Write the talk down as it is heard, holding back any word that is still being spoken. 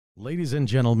Ladies and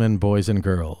gentlemen, boys and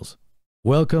girls,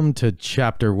 welcome to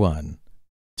Chapter 1.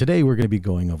 Today we're going to be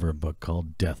going over a book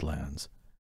called Deathlands.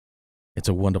 It's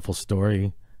a wonderful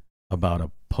story about a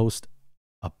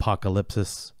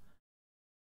post-apocalypse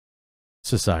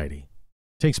society.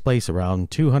 It takes place around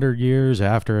 200 years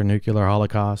after a nuclear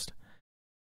holocaust,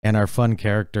 and our fun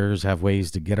characters have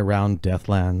ways to get around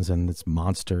Deathlands and its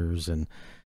monsters and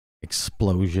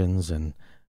explosions and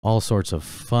all sorts of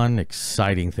fun,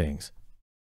 exciting things.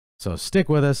 So stick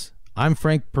with us. I'm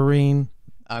Frank Perrine.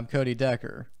 I'm Cody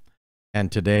Decker.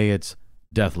 And today it's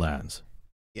Deathlands.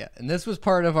 Yeah, and this was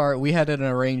part of we had an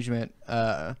arrangement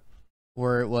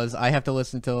where it was I have to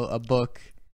listen to a book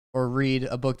or read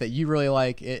a book that you really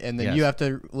like, and then you have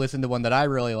to listen to one that I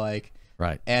really like.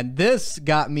 Right. And this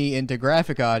got me into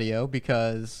graphic audio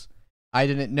because I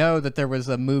didn't know that there was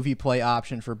a movie play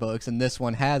option for books, and this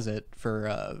one has it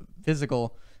for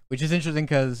physical, which is interesting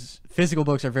because physical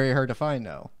books are very hard to find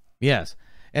now. Yes,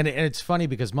 and it's funny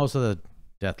because most of the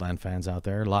Deathland fans out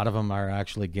there, a lot of them are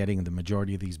actually getting the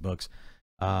majority of these books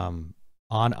on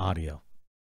audio.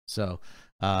 So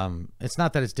it's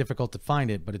not that it's difficult to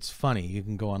find it, but it's funny. You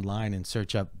can go online and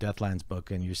search up Deathland's book,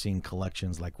 and you're seeing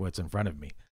collections like what's in front of me,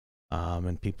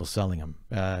 and people selling them.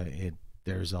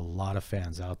 There's a lot of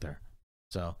fans out there.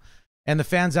 So, and the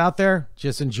fans out there,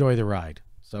 just enjoy the ride.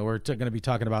 So we're going to be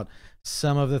talking about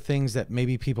some of the things that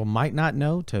maybe people might not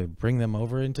know to bring them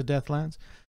over into Deathlands.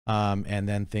 And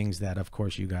then things that, of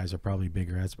course, you guys are probably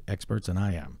bigger experts than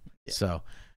I am. Yeah. So,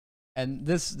 and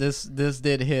this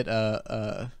did hit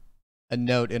a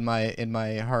note in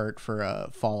my heart for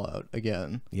Fallout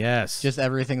again. Yes. Just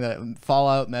everything that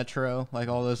Fallout, Metro, like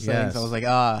all those things. Yes. I was like,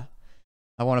 I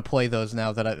want to play those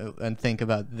now that and think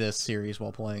about this series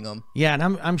while playing them. Yeah,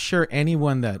 and I'm sure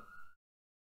anyone that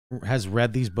has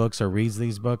read these books or reads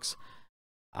these books,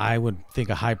 I would think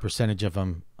a high percentage of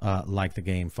them like the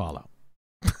game Fallout.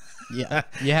 Yeah,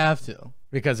 you have to,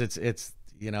 because it's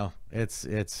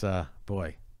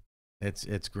boy,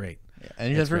 it's great. Yeah.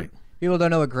 And just for people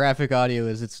don't know what graphic audio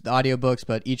is, it's audiobooks,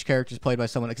 but each character is played by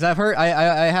someone. Because I've heard,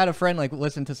 I had a friend like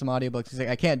listen to some audiobooks. He's like,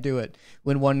 I can't do it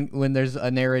when there's a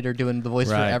narrator doing the voice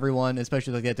for everyone,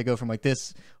 especially like they have to go from like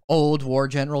this old war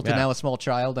general to now a small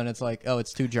child, and it's like, oh,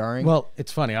 it's too jarring. Well,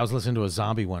 it's funny. I was listening to a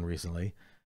zombie one recently,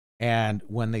 and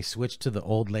when they switched to the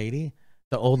old lady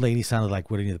sounded like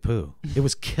Winnie the Pooh. It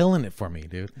was killing it for me,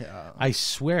 dude. Yeah. I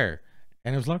swear.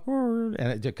 And it was like,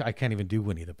 and I can't even do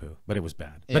Winnie the Pooh, but it was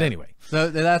bad. Yeah. But anyway, so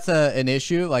that's an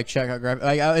issue. Like, check out graphic.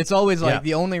 Like, it's always like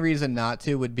the only reason not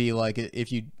to would be like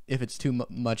if it's too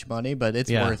much money, but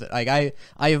it's worth it. Like I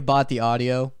have bought the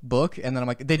audio book, and then I'm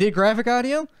like, they did graphic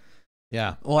audio.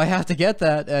 Yeah. Well, I have to get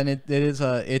that, and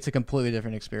it's a completely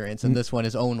different experience, and this one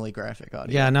is only graphic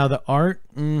audio. Yeah. Now the art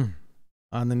on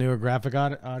the newer graphic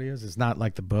audios is not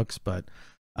like the books, but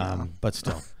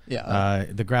still. Yeah.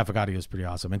 The graphic audio is pretty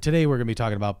awesome. And today we're going to be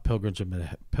talking about Pilgrimage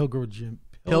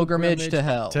to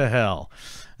Hell.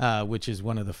 Which is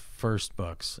one of the first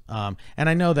books. And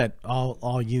I know that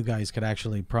all you guys could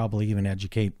actually probably even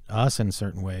educate us in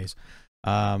certain ways.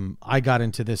 I got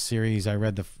into this series. I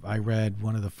read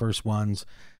one of the first ones,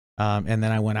 and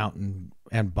then I went out and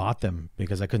bought them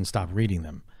because I couldn't stop reading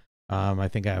them. I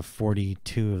think I have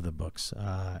 42 of the books,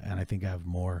 and I think I have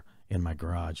more in my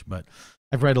garage, but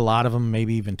I've read a lot of them,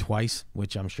 maybe even twice,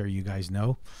 which I'm sure you guys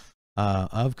know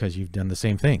of because you've done the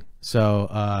same thing. So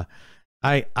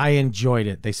I enjoyed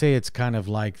it. They say it's kind of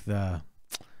like the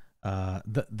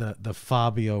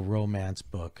Fabio romance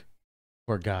book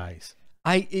for guys.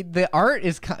 The art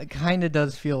is kind of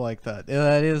does feel like that.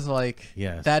 That is like,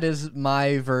 that is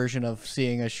my version of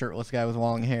seeing a shirtless guy with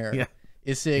long hair. Yeah.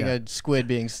 Is seeing a squid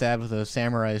being stabbed with a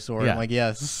samurai sword. I'm like,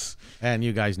 yes. And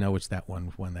you guys know which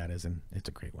one that is, and it's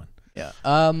a great one. Yeah.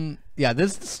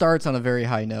 This starts on a very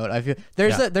high note. I feel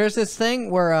there's this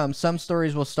thing where some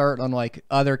stories will start on like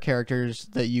other characters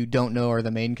that you don't know are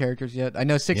the main characters yet. I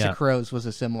know Six of Crows was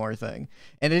a similar thing,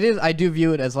 and I do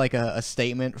view it as like a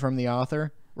statement from the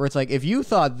author, where it's like, if you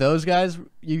thought those guys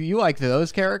you like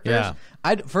those characters,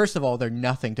 first of all, they're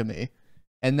nothing to me.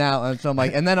 And now, so I'm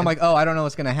like, and then I'm like, oh, I don't know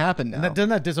what's gonna happen now. Doesn't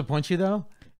that disappoint you though?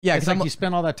 Yeah, it's like you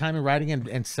spent all that time in writing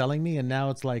and selling me, and now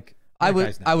it's like I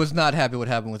was not happy what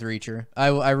happened with Reacher.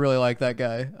 I really like that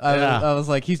guy. I was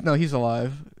like, he's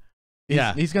alive.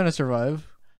 He's gonna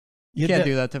survive. You can't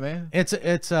do that to me. It's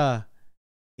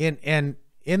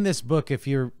in this book, if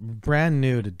you're brand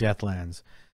new to Deathlands,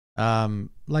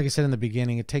 like I said in the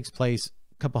beginning, it takes place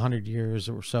couple hundred years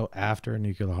or so after a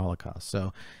nuclear holocaust.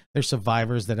 So there's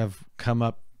survivors that have come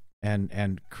up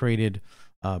and created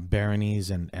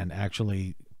baronies and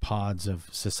actually pods of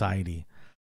society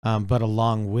But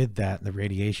along with that, the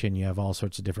radiation, you have all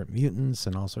sorts of different mutants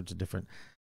and all sorts of different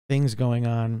things going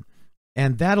on.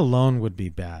 And that alone would be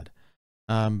bad.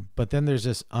 But then there's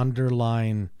this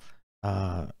underlying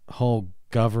whole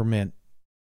government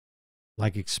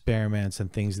like experiments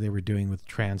and things they were doing with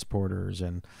transporters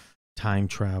and time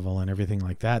travel and everything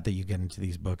like that you get into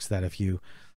these books, that if you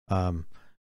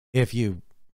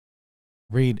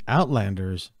read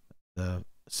Outlanders, the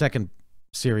second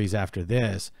series after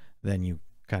this, then you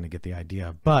kind of get the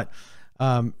idea. But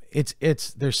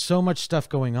there's so much stuff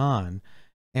going on,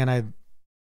 and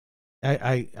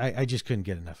I just couldn't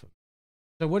get enough of it.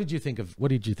 So what did you think of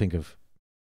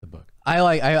the book?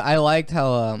 I liked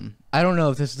how I don't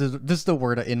know if this is the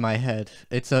word in my head.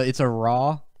 It's a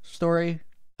raw story.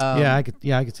 I could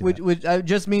see that. Which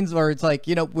just means where it's like,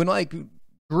 you know, when like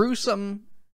gruesome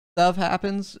stuff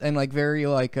happens and like very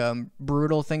like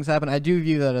brutal things happen, I do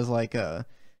view that as like you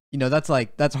know,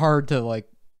 that's hard to like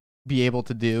be able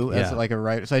to do as like a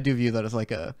writer. So I do view that as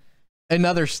like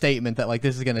another statement that like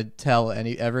this is gonna tell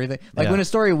everything. Like when a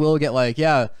story will get like,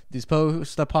 yeah, these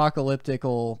post-apocalyptic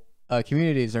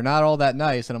communities are not all that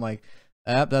nice, and I'm like,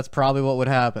 that's probably what would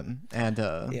happen. And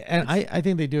I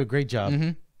think they do a great job.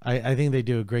 Mm-hmm. I think they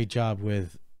do a great job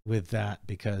with that,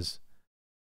 because,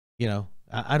 you know,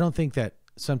 I don't think that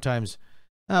sometimes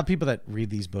people that read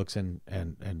these books and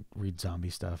read zombie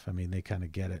stuff, I mean, they kind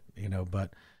of get it, you know,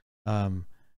 but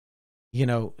you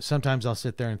know, sometimes I'll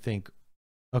sit there and think,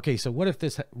 okay, so what if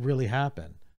this really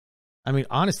happened? I mean,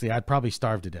 honestly, I'd probably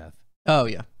starve to death. Oh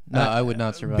yeah, no, I would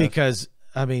not survive, because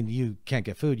I mean, you can't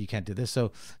get food, you can't do this,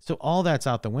 so all that's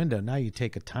out the window. Now you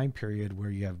take a time period where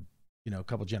you have, you know, a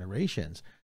couple generations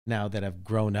now that have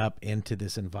grown up into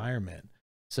this environment,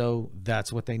 so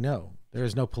that's what they know. There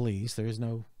is no police, there is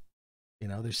no, you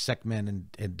know, there's sec men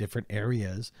in different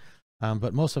areas,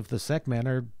 but most of the sec men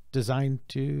are designed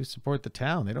to support the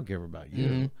town. They don't care about you.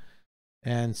 Mm-hmm.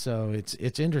 And so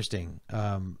it's interesting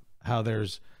how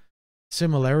there's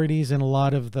similarities in a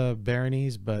lot of the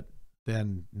baronies, but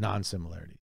then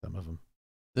non-similarities, some of them.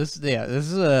 This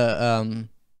is a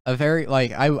very,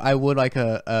 like, I would like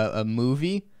a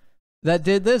movie that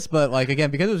did this, but like, again,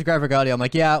 because it was graphic audio, I'm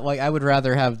like, yeah, like I would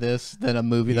rather have this than a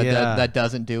movie that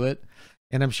doesn't do it.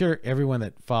 And I'm sure everyone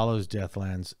that follows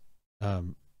Deathlands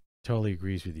totally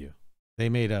agrees with you. They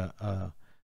made a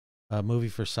movie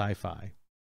for sci-fi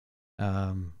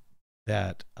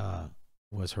that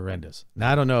was horrendous.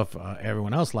 Now I don't know if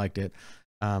everyone else liked it,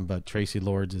 but Tracy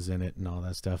Lords is in it and all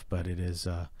that stuff. But it is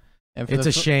it's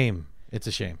a shame. It's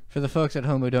a shame. For the folks at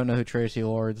home who don't know who Tracy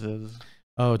Lords is.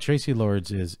 Oh, Tracy Lords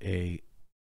is an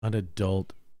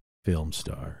adult film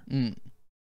star. Mm.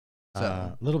 So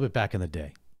a little bit back in the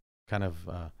day, kind of.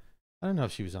 I don't know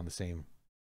if she was on the same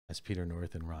as Peter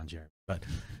North and Ron Jeremy,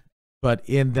 but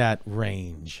in that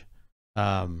range.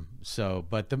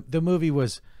 But the movie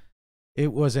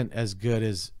wasn't as good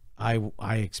as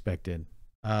I expected.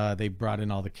 They brought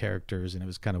in all the characters and it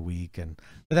was kind of weak,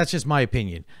 but that's just my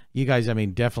opinion. You guys, I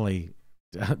mean, definitely,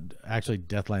 actually,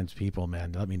 Deathlands people,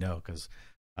 man, let me know, because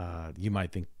you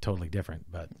might think totally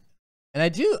different. But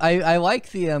I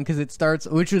like the because it starts,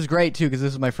 which was great too, because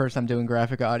this is my first time doing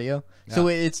graphic audio. Yeah. So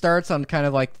it starts on kind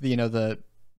of like the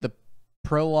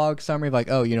prologue summary of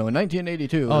like, oh, you know, in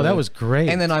 1982. Oh, that was great.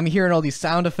 And then I'm hearing all these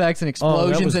sound effects and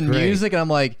explosions and music, and I'm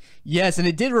like, yes. And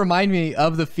it did remind me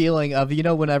of the feeling of, you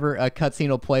know, whenever a cutscene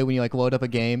will play when you like load up a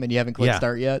game and you haven't clicked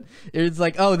start yet. It's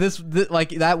like, oh, this like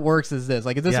that works as this.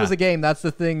 Like if this was a game, that's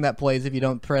the thing that plays if you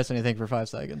don't press anything for 5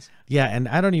 seconds. Yeah, and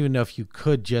I don't even know if you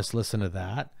could just listen to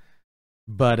that.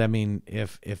 But I mean,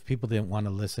 if people didn't want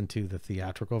to listen to the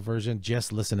theatrical version,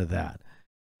 just listen to that.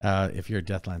 If you're a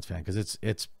Deathlands fan, because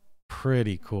it's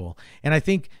pretty cool. And I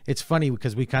think it's funny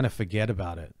because we kind of forget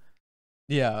about it.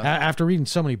 Yeah. After reading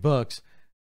so many books,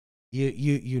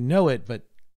 you know it, but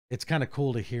it's kind of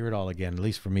cool to hear it all again. At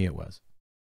least for me, it was.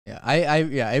 Yeah,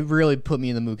 it really put me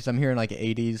in the mood because I'm hearing like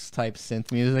 80s type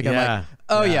synth music. I'm like,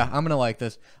 oh yeah, I'm gonna like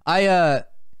this.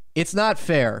 It's not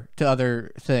fair to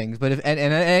other things, but and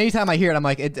anytime I hear it, I'm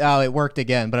like, it worked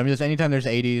again. But I'm just, anytime there's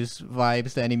 80s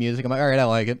vibes to any music, I'm like, all right, I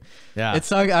like it. Yeah. It's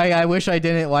I wish I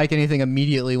didn't like anything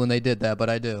immediately when they did that, but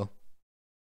I do.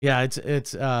 Yeah,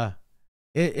 it's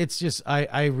just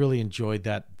I really enjoyed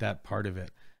that part of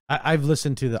it. I've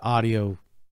listened to the audio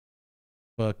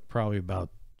book probably about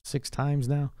 6 times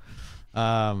now,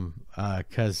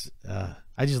 because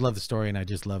I just love the story and I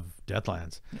just love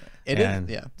Deathlands.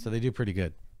 So they do pretty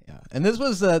good. Yeah, and this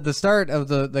was the start of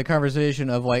the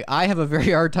conversation of like, I have a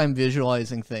very hard time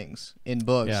visualizing things in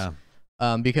books,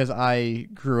 because I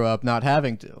grew up not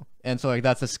having to. and so like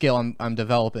that's a skill I'm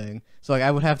developing. So like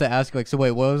I would have to ask like, so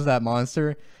wait, what was that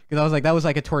monster? Because I was like, that was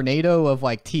like a tornado of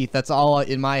like teeth. That's all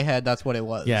in my head. That's what it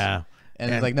was. Yeah.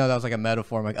 And it's like, no, that was like a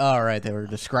metaphor. I'm like, oh, all right, they were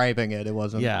describing it. It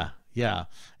wasn't. Yeah, yeah.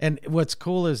 And what's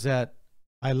cool is that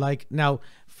I like now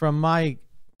from my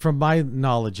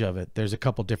knowledge of it, there's a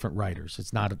couple different writers.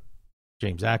 It's not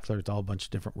James Ackler. It's all a bunch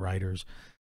of different writers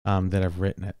that have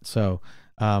written it. So,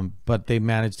 but they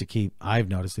managed to keep. I've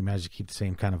noticed they managed to keep the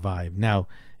same kind of vibe. Now,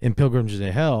 in Pilgrims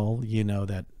to Hell, you know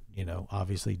that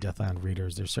obviously Deathland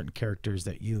readers. There's certain characters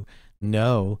that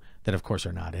that of course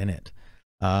are not in it.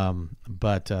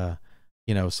 But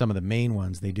some of the main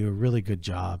ones, they do a really good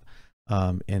job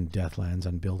in Deathlands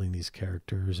on building these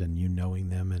characters and knowing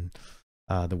them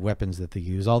and the weapons that they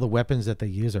use. All the weapons that they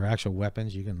use are actual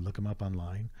weapons. You can look them up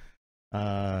online.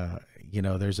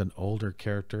 There's an older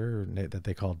character that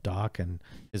they call Doc, and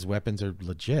his weapons are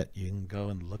legit. You can go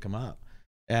and look them up.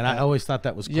 And I always thought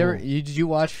that was cool. Did you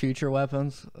watch Future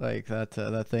Weapons, like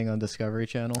that thing on Discovery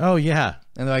Channel? Oh yeah.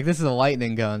 And they're like, this is a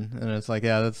lightning gun, and it's like,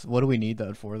 yeah, that's what do we need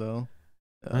that for though?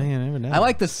 I never know. I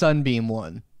like the sunbeam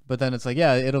one, but then it's like,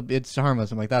 yeah, it's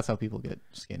harmless. I'm like, that's how people get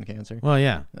skin cancer. Well,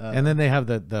 yeah. And then they have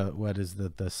the what is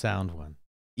the sound one.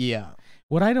 Yeah.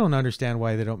 What I don't understand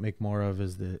why they don't make more of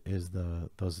is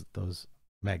those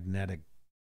magnetic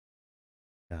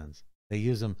guns. They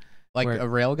use them like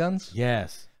rail guns.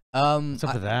 Yes. What's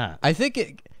up with that? I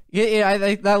think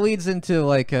that leads into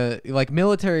like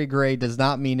military grade does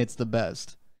not mean it's the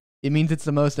best. It means it's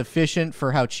the most efficient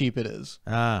for how cheap it is.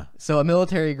 So a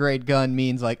military grade gun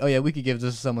means like, oh yeah, we could give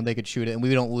this to someone, they could shoot it, and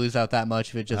we don't lose out that much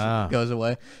if it just goes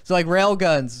away. So like rail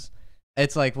guns,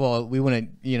 it's like, well, we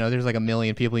wouldn't, there's like a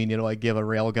million people you need to like give a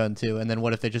rail gun to, and then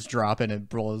what if they just drop it and it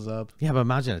blows up? Yeah, but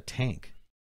imagine a tank.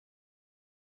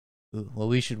 Ooh, well,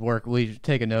 we should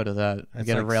take a note of that and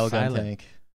get like a railgun tank.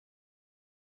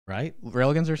 Right?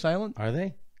 Railguns are silent? Are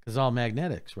they? Because all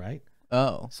magnetics, right?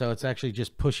 Oh. So it's actually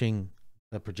just pushing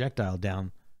the projectile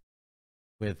down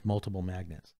with multiple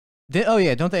magnets.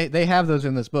 Don't they have those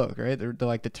in this book, right? They're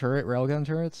like the railgun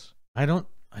turrets? I don't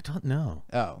know.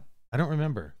 Oh. I don't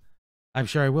remember. I'm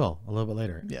sure I will a little bit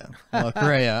later. Yeah. Well,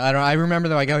 yeah. I remember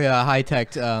they're like, oh yeah, a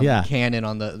high-tech cannon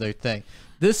on their thing.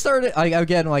 This started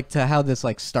again like to how this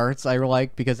like starts. I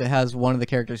like because it has one of the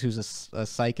characters who's a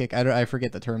psychic. I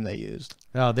forget the term they used.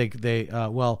 Oh, they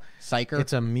psyker.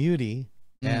 It's a mutie,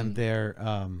 and they're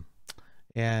a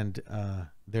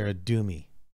doomy.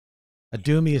 A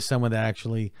doomy is someone that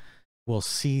actually will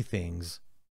see things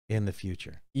in the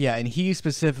future. Yeah, and he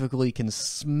specifically can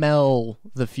smell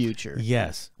the future.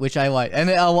 Yes, which I like,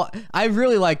 and I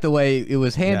really like the way it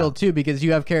was handled too, because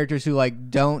you have characters who like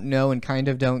don't know and kind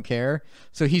of don't care.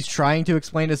 So he's trying to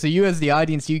explain it. So you, as the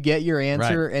audience, you get your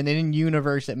answer, and then in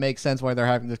universe, it makes sense why they're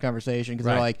having this conversation, because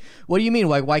they're like, "What do you mean?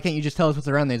 Like, why can't you just tell us what's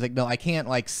around there?" He's like, "No, I can't.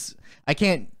 I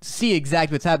can't see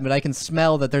exactly what's happening, but I can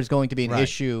smell that there's going to be an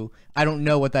issue. I don't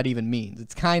know what that even means."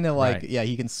 It's kind of like,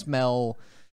 he can smell.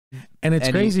 And it's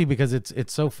crazy because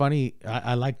it's so funny.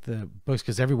 I like the books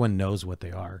because everyone knows what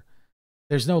they are.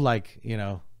 There's no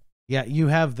you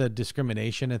have the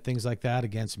discrimination and things like that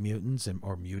against mutants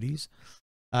or muties.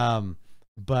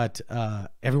 But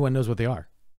everyone knows what they are.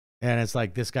 And it's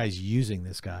like, this guy's using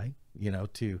this guy,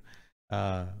 to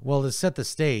set the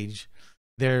stage.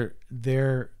 There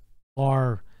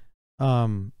are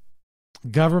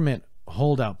government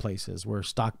holdout places where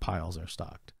stockpiles are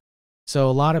stocked. So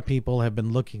a lot of people have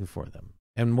been looking for them.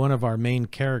 And one of our main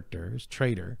characters,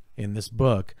 Trader, in this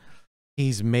book,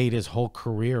 he's made his whole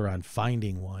career on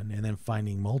finding one and then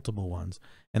finding multiple ones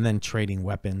and then trading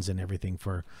weapons and everything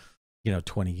for,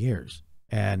 20 years.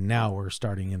 And now we're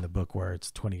starting in the book where it's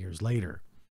 20 years later.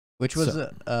 Which was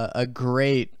a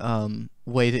great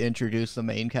way to introduce the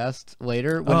main cast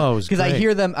later. Because I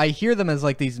hear them as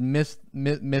like these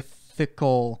mythical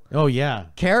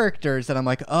characters that I'm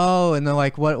like, oh, and they're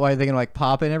like, why are they gonna like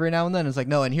pop in every now and then? It's like,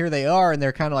 no, and here they are, and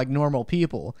they're kind of like normal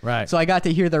people, right? So I got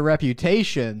to hear their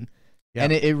reputation,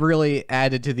 and it really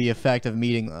added to the effect of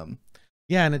meeting them.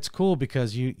 Yeah, and it's cool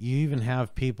because you even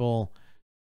have people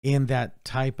in that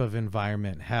type of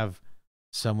environment have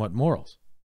somewhat morals.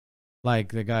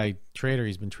 Like the guy Trader,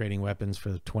 he's been trading weapons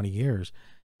for 20 years,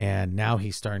 and now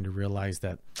he's starting to realize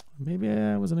that maybe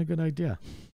that wasn't a good idea.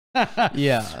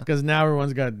 Yeah, because now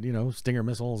everyone's got Stinger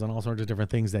missiles and all sorts of different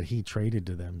things that he traded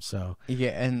to them. So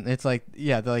and it's like,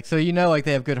 they're like, so like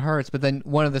they have good hearts, but then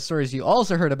one of the stories you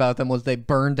also heard about them was they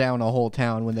burned down a whole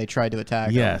town when they tried to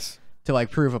attack them to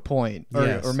like prove a point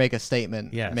or make a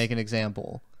statement, make an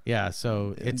example.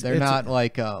 So they're not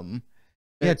like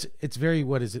it's very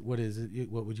what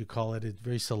would you call it? It's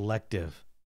very selective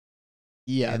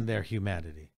in their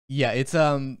humanity. Yeah, it's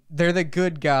they're the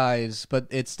good guys, but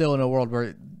it's still in a world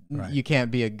where you can't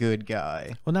be a good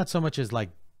guy. Well, not so much as like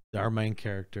our main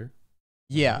character.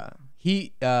 Yeah.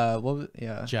 He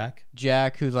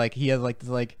Jack, who's like, he has like this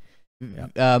like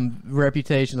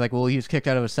reputation, like, well, he was kicked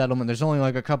out of a settlement. There's only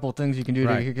like a couple of things you can do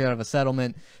to get kicked out of a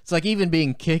settlement. It's like even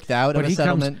being kicked out of a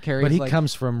settlement carries. But he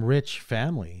comes from rich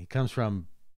family. He comes from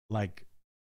like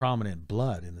prominent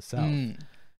blood in the South.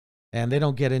 And they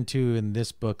don't get into in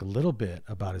this book a little bit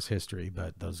about his history,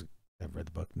 but those that have read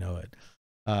the book know it.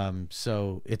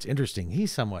 So it's interesting. He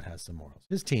somewhat has some morals.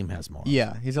 His team has morals.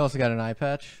 Yeah, he's also got an eye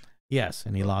patch. Yes,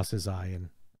 and he lost his eye, and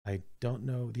I don't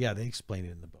know. Yeah, they explain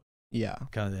it in the book. Yeah,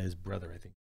 kind of his brother, I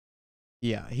think.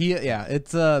 Yeah,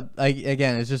 it's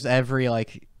again, it's just every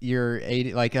like you're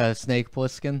 80 like a Snake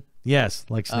Plissken. Yes,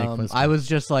 like Snake Plissken. I was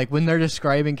just like, when they're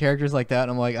describing characters like that,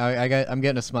 I'm like, I'm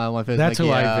getting a smile on my face. That's like,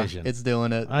 who I vision. It's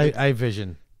doing it. I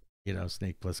vision,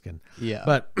 Snake Plissken. Yeah.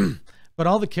 But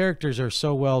all the characters are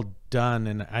so well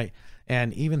done,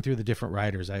 and even through the different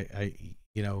writers,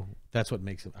 that's what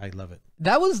makes it. I love it.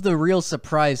 That was the real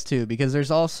surprise too, because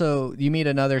there's also, you meet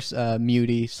another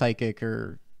mutie, psychic,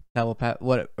 or telepath,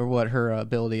 what her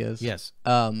ability is. Yes.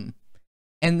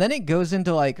 And then it goes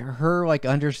into like her like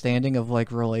understanding of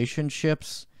like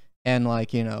relationships and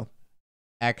like,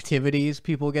 activities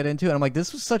people get into. And I'm like,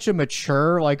 this was such a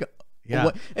mature, like,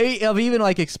 of even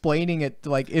like explaining it.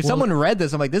 Like if someone read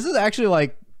this, I'm like, this is actually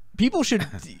like, people should,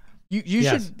 you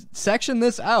should section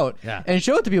this out and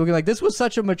show it to people. Like, this was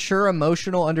such a mature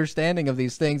emotional understanding of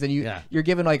these things. And you're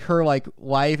given like her like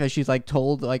life as she's like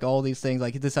told like all these things,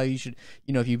 like this is how you should,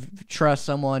 if you trust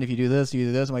someone, if you do this, you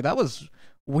do this. I'm like, that was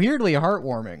weirdly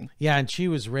heartwarming. Yeah, and she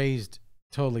was raised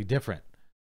totally different.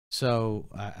 So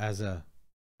as a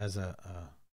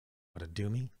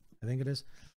Doomy, I think it is.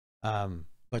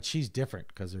 But she's different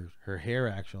because her hair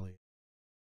actually,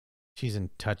 she's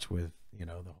in touch with the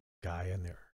whole guy in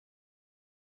there,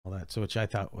 all that. So which I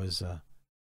thought was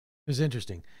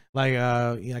interesting. Like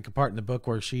like a part in the book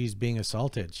where she's being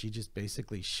assaulted, she just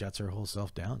basically shuts her whole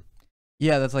self down.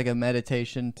 Yeah, that's like a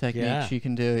meditation technique she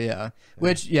can do. Yeah,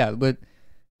 which but.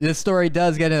 This story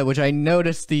does get into it, which I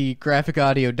noticed the graphic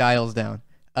audio dials down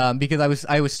because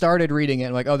I was started reading it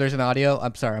and like, oh, there's an audio.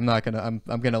 I'm sorry, I'm not gonna.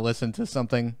 I'm gonna listen to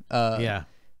something. And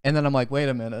then I'm like, wait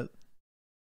a minute.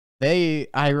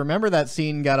 I remember that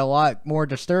scene got a lot more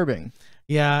disturbing.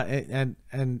 Yeah,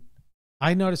 and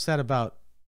I noticed that about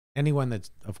anyone that's,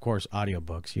 of course,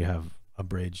 audiobooks. You have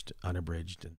abridged,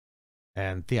 unabridged,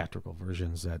 and theatrical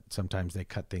versions that sometimes they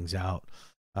cut things out,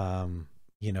 from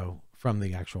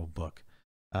the actual book.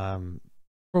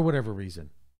 For whatever reason.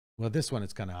 Well, this one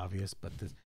it's kind of obvious, but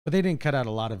they didn't cut out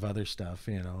a lot of other stuff,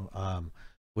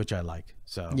 which I like.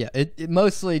 So yeah, it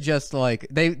mostly just like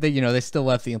they still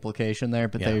left the implication there,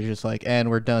 but they're just like, and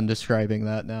we're done describing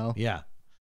that now. Yeah,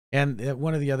 and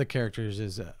one of the other characters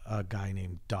is a guy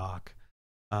named Doc,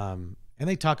 and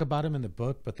they talk about him in the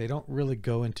book, but they don't really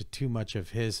go into too much of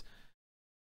his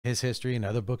history. In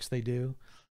other books, they do.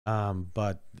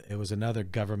 But it was another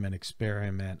government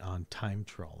experiment on time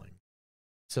trolling.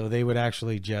 So they would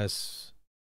actually just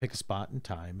pick a spot in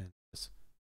time and just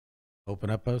open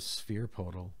up a sphere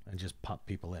portal and just pop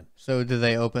people in. So do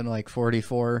they open like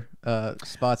 44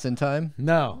 spots in time?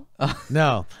 No,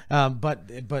 no.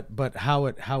 But how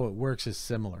it works is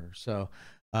similar. So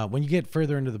when you get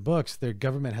further into the books, their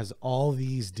government has all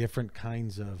these different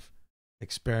kinds of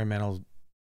experimental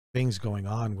things going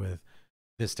on with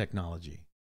this technology.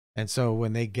 And so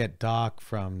when they get Doc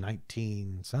from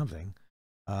 19 something,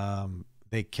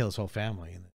 they kill his whole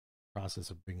family in the process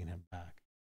of bringing him back.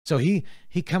 So he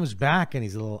comes back and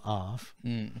he's a little off,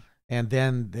 and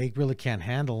then they really can't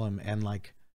handle him. And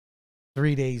like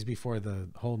 3 days before the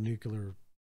whole nuclear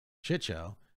shit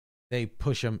show, they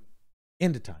push him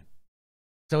into time.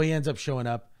 So he ends up showing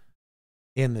up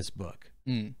in this book,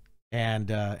 and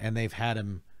they've had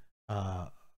him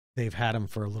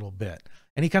for a little bit.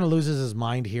 And he kind of loses his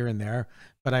mind here and there,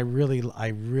 but I really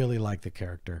like the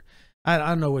character. I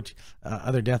don't know which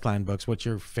other Deathland books. What's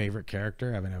your favorite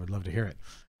character? I mean, I would love to hear it.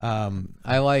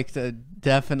 I liked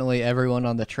definitely everyone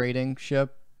on the trading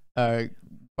ship,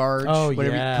 barge,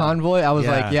 convoy. I was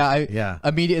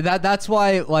immediately that's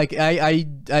why like I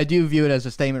do view it as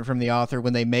a statement from the author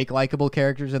when they make likable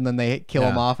characters and then they kill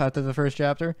them off after the first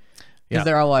chapter, because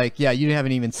they're all like, you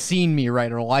haven't even seen me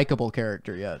write a likable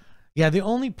character yet. Yeah, the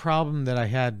only problem that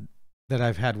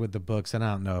I've had with the books, and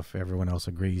I don't know if everyone else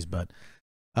agrees, but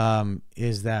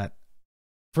is that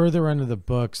further into the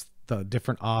books, the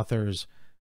different authors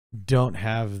don't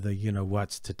have the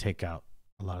whats to take out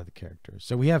a lot of the characters.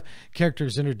 So we have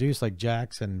characters introduced like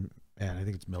Jax and I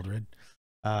think it's Mildred,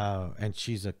 and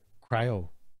she's a cryo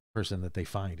person that they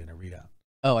find in a readout.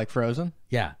 Oh, like Frozen?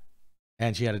 Yeah.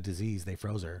 And she had a disease. They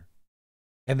froze her.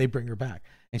 And they bring her back.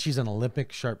 And she's an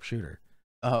Olympic sharpshooter.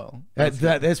 Oh.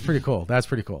 That's pretty cool. That's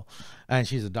pretty cool. And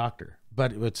she's a doctor.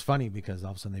 But it's funny because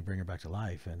all of a sudden they bring her back to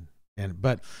life.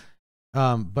 But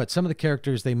some of the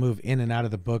characters, they move in and out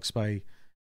of the books by,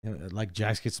 like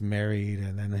Jax gets married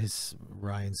and then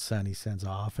Ryan's son he sends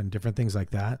off and different things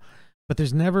like that. But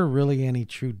there's never really any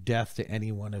true death to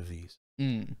any one of these.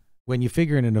 When you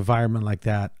figure in an environment like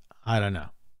that, I don't know.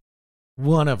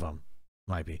 One of them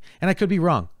might be, and I could be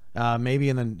wrong. Maybe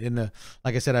in the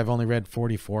like I said, I've only read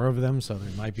 44 of them, so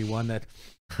there might be one that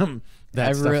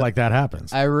stuff like that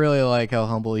happens. I really like how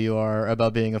humble you are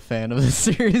about being a fan of this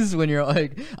series. When you're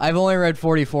like, I've only read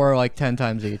 44 like 10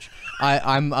 times each.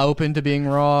 I'm open to being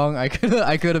wrong. I could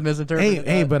have misinterpreted.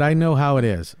 Hey, but I know how it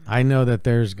is. I know that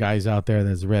there's guys out there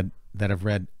that have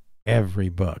read every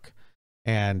book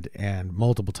and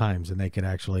multiple times, and they can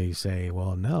actually say,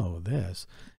 well, no, this.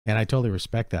 And I totally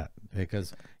respect that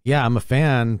because, yeah, I'm a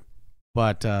fan,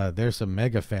 but there's some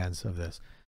mega fans of this.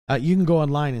 You can go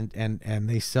online and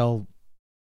they sell,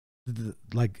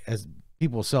 like, as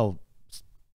people sell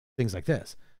things like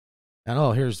this. And,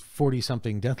 oh, here's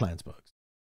 40-something Deathlands books.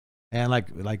 And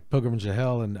like Pilgrimage to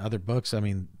Hell and other books, I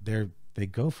mean, they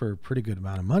go for a pretty good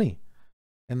amount of money.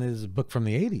 And there's a book from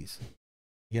the 80s,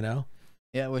 you know?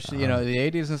 Yeah, which, the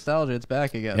 80s nostalgia, it's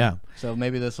back again. Yeah. So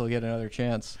maybe this will get another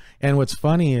chance. And what's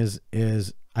funny is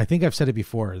I think I've said it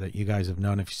before that you guys have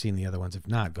known if you've seen the other ones. If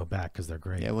not, go back because they're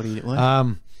great. Yeah, what?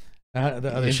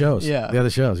 The other shows. Yeah. The other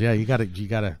shows. Yeah, you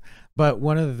gotta. But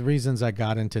one of the reasons I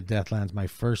got into Deathlands, my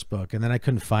first book, and then I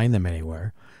couldn't find them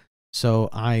anywhere. So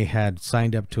I had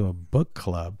signed up to a book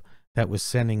club that was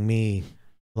sending me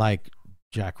like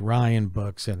Jack Ryan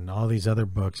books and all these other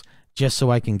books just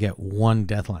so I can get one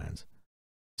Deathlands.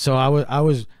 So I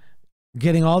was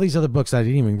getting all these other books I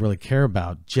didn't even really care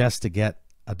about just to get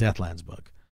a Deathlands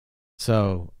book.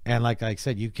 So, and like I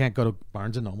said, you can't go to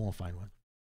Barnes & Noble and find one.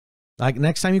 Like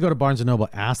next time you go to Barnes & Noble,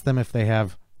 ask them if they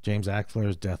have James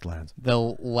Axler's Deathlands.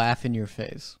 They'll laugh in your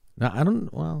face. No, I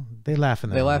don't. Well, they laugh in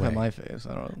their They laugh way. at my face.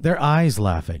 I don't. Their eyes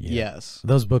laugh at you. Yes.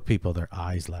 Those book people, their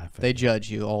eyes laugh at They you. judge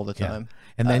you all the time. Yeah.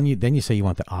 And then you say you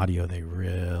want the audio. They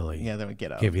really they would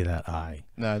get out. give you that eye.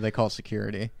 No, they call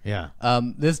security. Yeah.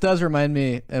 This does remind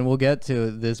me, and we'll get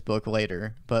to this book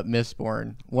later, but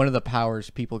Mistborn, one of the powers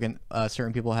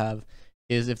certain people have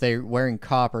is if they're wearing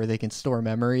copper, they can store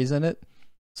memories in it.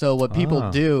 So what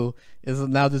people do is,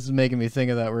 now this is making me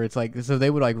think of that, where it's like, so they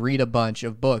would like read a bunch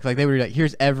of books. Like they would read, like,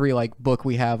 here's every like book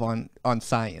we have on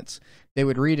science. They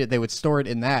would read it, they would store it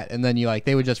in that, and then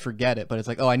they would just forget it. But it's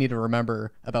like, oh, I need to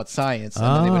remember about science, and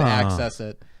then they would access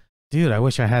it. Dude, I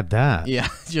wish I had that. Yeah,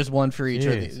 just one for each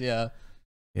of these. Yeah.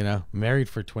 You know, married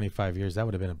for 25 years, that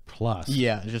would have been a plus.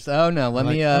 Yeah, just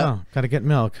gotta get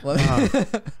milk. Let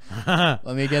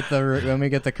me get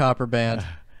the copper band.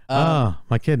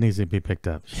 My kid needs to be picked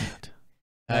up. Shit.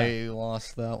 I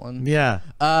lost that one. Yeah.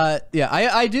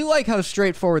 I do like how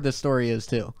straightforward this story is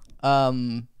too.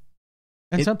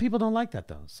 And some people don't like that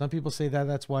though. Some people say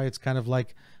that's why it's kind of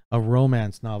like a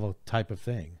romance novel type of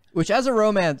thing. Which, as a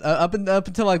romance, up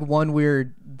until like one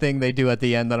weird thing they do at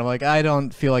the end that I'm like, I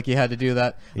don't feel like you had to do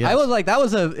that. Yes. I was like, that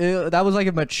was like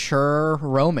a mature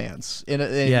romance in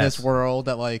this world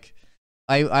that like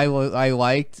I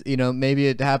liked. You know, maybe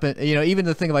it happened. You know, even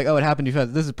the thing of like, oh, it happened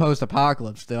because this is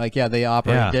post-apocalypse. They're like, they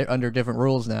operate under different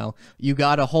rules now. You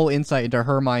got a whole insight into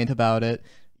her mind about it.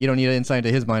 You don't need an insight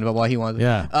into his mind about why he wants it.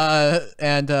 Yeah.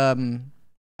 And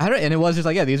it was just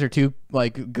like, these are two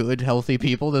like good, healthy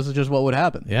people. This is just what would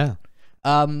happen. Yeah.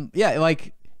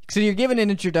 Like, so you're given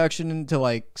an introduction into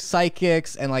like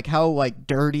psychics and like how like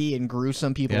dirty and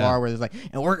gruesome people are, where there's like,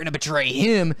 and we're gonna betray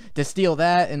him to steal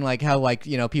that, and like how like,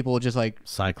 you know, people just like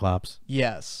Cyclops.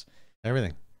 Yes.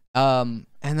 Everything. And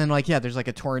then like, there's like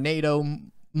a tornado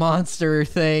monster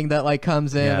thing that like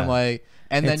comes in and like,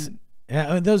 and then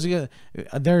there's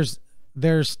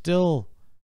still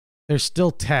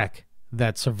tech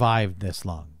that survived this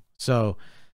long. So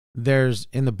there's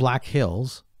in the Black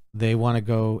Hills, they want to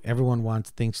go, everyone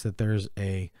thinks that there's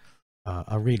a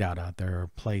readout out there, a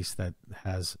place that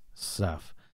has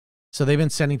stuff. So they've been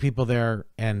sending people there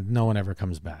and no one ever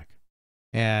comes back.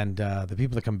 And the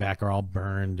people that come back are all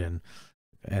burned, and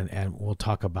we'll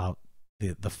talk about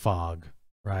the fog,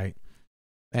 right?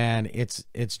 And it's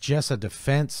just a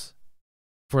defense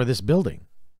for this building.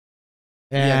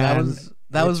 And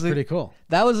that was pretty cool.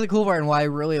 That was the cool part, and why I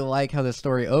really like how the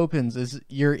story opens is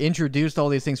you're introduced to all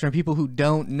these things from people who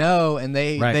don't know, and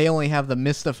they only have the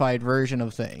mystified version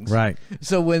of things. Right.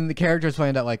 So when the characters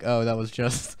find out, like, oh, that was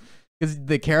just because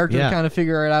the character kind of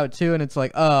figure it out too, and it's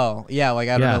like, oh yeah, like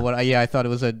I don't know what. I thought it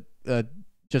was a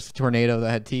just a tornado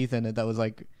that had teeth in it that was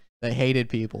like that hated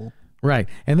people. Right,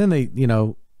 and then they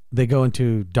go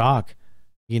into Doc.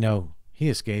 He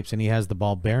escapes and he has the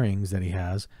ball bearings that he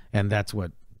has, and that's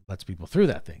what lets people through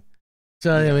that thing.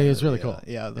 So I mean, it's really cool.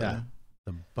 Yeah, the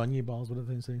bunye balls. What are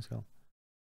those things called?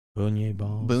 Bunye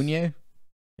balls. Bunye.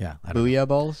 Yeah. Booyah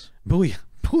balls. Booyah.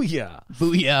 Booyah.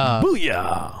 Booyah.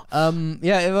 Booyah.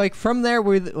 Yeah, like from there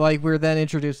we're then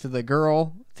introduced to the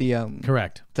girl, the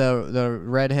correct. The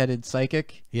redheaded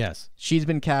psychic. Yes. She's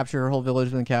been captured, her whole village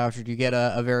has been captured. You get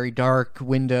a very dark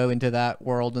window into that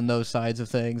world and those sides of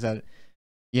things that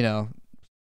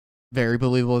very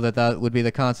believable that would be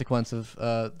the consequence of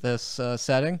this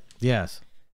setting. Yes.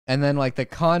 And then like the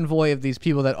convoy of these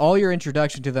people that all your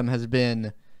introduction to them has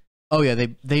been, oh yeah,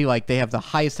 they have the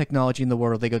highest technology in the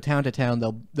world. They go town to town.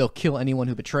 They'll kill anyone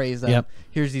who betrays them. Yep.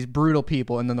 Here's these brutal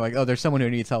people, and then they're like, oh, there's someone who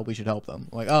needs help. We should help them.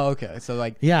 I'm like, oh, okay. So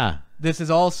like, yeah, this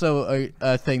is also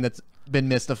a thing that's been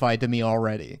mystified to me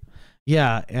already.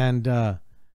 Yeah, and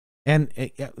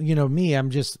me, I'm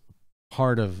just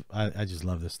part of. I just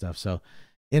love this stuff. So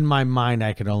in my mind,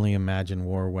 I could only imagine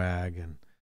Warwag and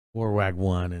Warwag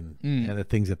 1 and the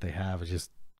things that they have is just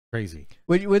crazy.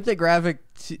 With the graphic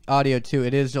audio too,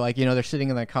 it is like, they're sitting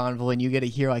in the convoy and you get to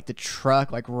hear like the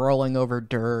truck like rolling over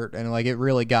dirt, and like it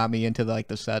really got me into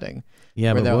the setting.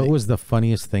 Yeah, but what was the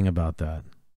funniest thing about that?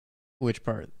 Which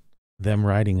part? Them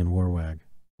riding in Warwag.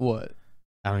 What?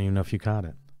 I don't even know if you caught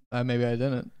it. Maybe I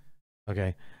didn't.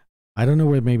 Okay. I don't know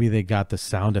where maybe they got the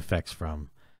sound effects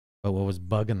from, but what was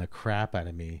bugging the crap out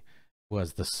of me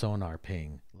was the sonar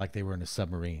ping, like they were in a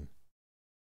submarine.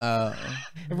 Every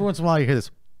once in a while you hear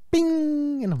this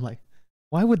bing, and I'm like,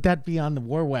 why would that be on the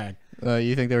Warwag?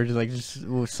 You think they were just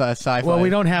sci-fi? Well, we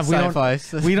don't have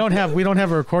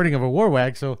a recording of a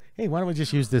Warwag, so hey, why don't we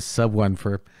just use this sub one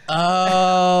for?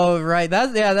 Oh, right.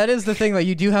 That is the thing. Like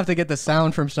you do have to get the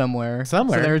sound from somewhere. So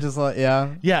they were just like,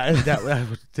 yeah.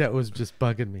 That was just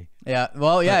bugging me. Yeah.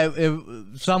 Well, yeah.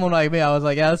 Someone like me, I was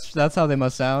like, yeah, that's how they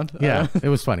must sound. Yeah, it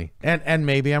was funny, and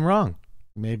maybe I'm wrong.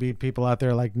 Maybe people out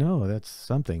there are like, no, that's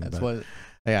something. That's what.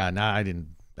 Yeah. No, I didn't.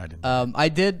 I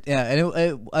did. Yeah.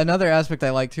 And another aspect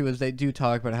I like too is they do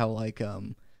talk about how like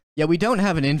we don't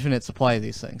have an infinite supply of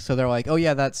these things. So they're like, oh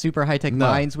yeah, that super high tech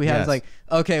mines we have is like,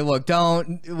 okay, look,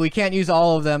 we can't use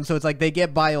all of them. So it's like they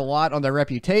get by a lot on their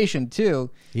reputation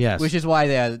too. Yes. Which is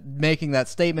why making that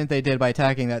statement they did by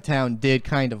attacking that town did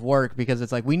kind of work, because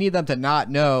it's like we need them to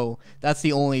not know that's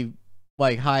the only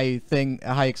like high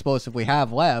explosive we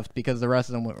have left, because the rest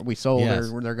of them we sold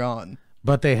or they're gone.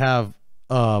 But they have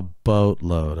a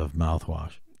boatload of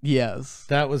mouthwash. Yes.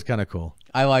 That was kind of cool.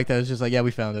 I like that. It's just like, yeah,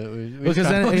 we found it. Because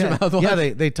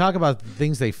then, they talk about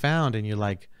things they found, and you're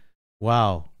like,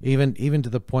 wow. Even to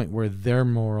the point where their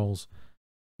morals,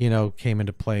 came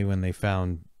into play when they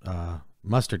found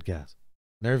mustard gas,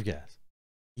 nerve gas.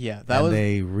 Yeah,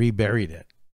 they reburied it.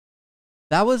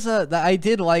 That was I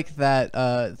did like that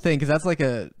thing, because that's like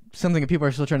something that people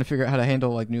are still trying to figure out how to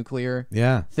handle, like nuclear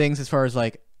things, as far as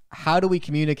like, how do we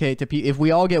communicate to people if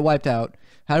we all get wiped out?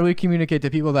 How do we communicate to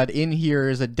people that in here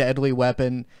is a deadly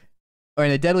weapon or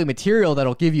a deadly material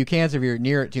that'll give you cancer if you're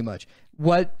near it too much?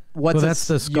 That's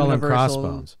the skull and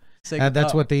crossbones.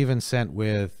 That's what they even sent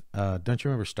with. Don't you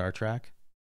remember Star Trek?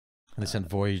 And they sent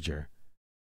Voyager.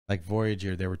 Like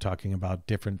Voyager, they were talking about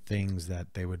different things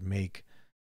that they would make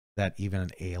that even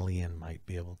an alien might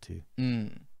be able to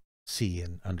see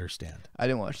and understand. I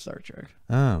didn't watch Star Trek.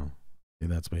 Oh.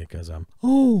 That's because I'm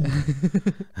old.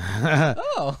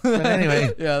 But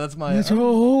anyway, yeah, that's my. That's an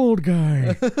old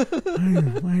guy.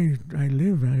 I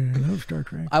love Star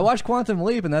Trek. I watched Quantum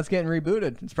Leap, and that's getting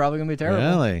rebooted. It's probably gonna be terrible.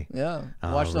 Really? Yeah.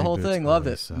 Watched the whole thing. Loved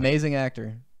it. Suck. Amazing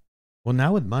actor. Well,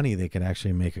 now with money, they could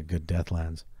actually make a good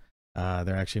Deathlands.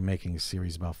 They're actually making a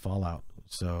series about Fallout,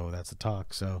 so that's the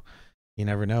talk. So you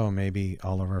never know. Maybe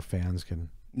all of our fans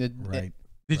can write.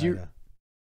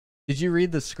 Did you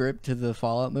read the script to the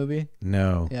Fallout movie?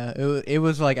 No. Yeah, it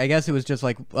was like, I guess it was just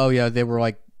like, oh yeah, they were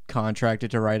like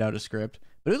contracted to write out a script,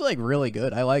 but it was like really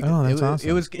good. I liked it. That's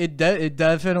awesome. It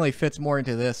definitely fits more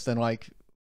into this than like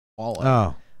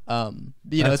Fallout.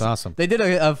 That's awesome. They did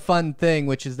a fun thing,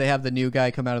 which is they have the new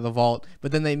guy come out of the vault,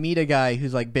 but then they meet a guy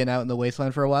who's like been out in the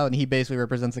wasteland for a while, and he basically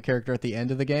represents the character at the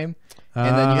end of the game,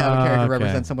 and then you have a character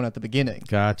represent someone at the beginning.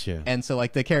 Gotcha. And so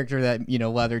like the character that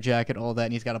leather jacket, all that,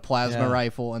 and he's got a plasma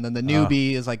rifle, and then the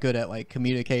newbie is like good at like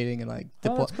communicating and like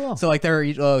that's cool. So like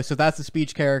so that's the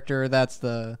speech character, that's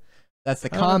the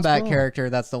combat character,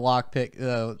 that's the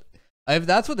lockpick. If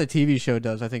that's what the TV show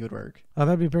does, I think it would work. Oh,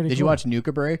 that'd be pretty. Did you watch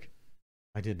Nuka Break?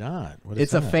 I did not. What is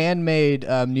It's that? a fan-made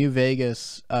New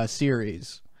Vegas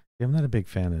series. I'm not a big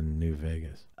fan of New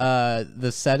Vegas.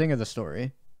 The setting of the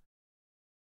story.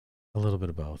 A little bit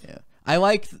of both. Yeah,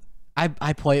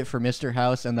 I play it for Mr.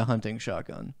 House and the hunting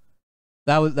shotgun.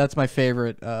 That's my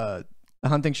favorite. The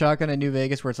hunting shotgun in New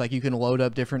Vegas, where it's like you can load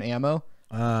up different ammo.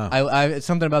 It's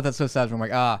something about that so sad. I'm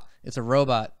like, it's a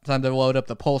robot. Time to load up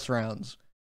the pulse rounds.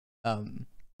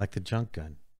 Like the junk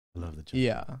gun. I love the junk.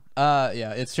 Yeah.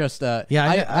 Yeah. It's just.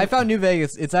 I found New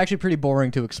Vegas. It's actually pretty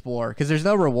boring to explore because there's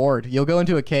no reward. You'll go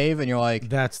into a cave and you're like.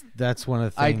 That's one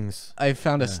of the things. I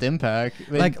found a stim pack.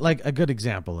 Like a good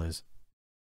example is,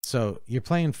 so you're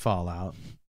playing Fallout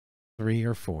 3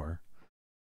 or 4.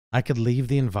 I could leave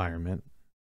the environment,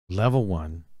 level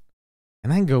 1,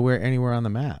 and I can go anywhere on the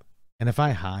map. And if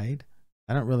I hide,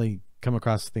 I don't really come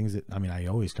across things that, I mean, I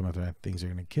always come across things that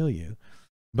are going to kill you.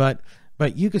 But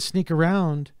you could sneak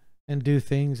around and do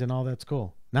things, and all that's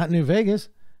cool. Not New Vegas.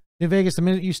 New Vegas, the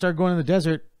minute you start going in the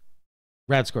desert,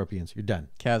 rad scorpions, you're done.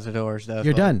 Cazadors, definitely.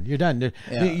 You're done. You're done.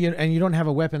 Yeah. And you don't have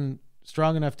a weapon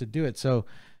strong enough to do it. So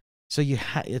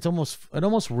it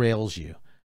almost rails you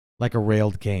like a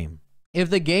railed game. If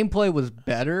the gameplay was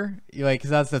better, because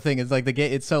that's the thing, is like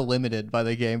it's so limited by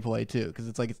the gameplay too, because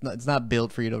it's like it's not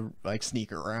built for you to like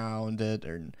sneak around it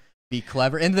or be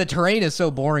clever, and the terrain is so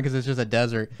boring because it's just a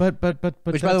desert. But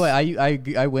which, by the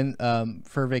way, I went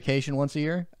for vacation once a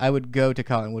year. I would go to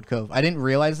Cottonwood Cove. I didn't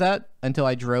realize that until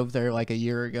I drove there like a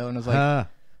year ago, and I was like,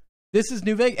 "This is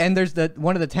New Vegas." And there's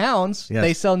one of the towns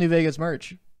they sell New Vegas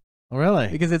merch. Oh, really?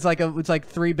 Because it's like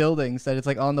 3 buildings that it's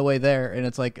like on the way there, and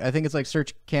it's like I think it's like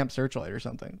Camp Searchlight or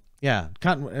something. Yeah,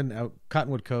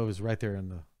 Cottonwood Cove is right there in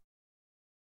the.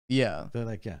 Yeah. They're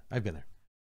like, I've been there.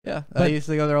 Yeah, I used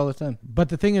to go there all the time. But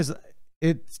the thing is,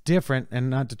 it's different, and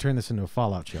not to turn this into a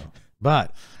Fallout show,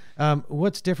 but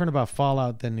what's different about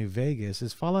Fallout than New Vegas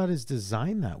is Fallout is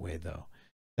designed that way, though.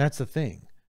 That's the thing.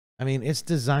 I mean, it's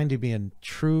designed to be a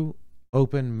true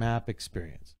open map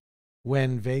experience.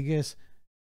 When Vegas,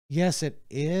 yes, it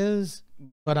is,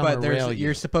 but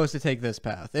you're supposed to take this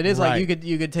path. It is right. Like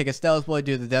you could take a stealth boy,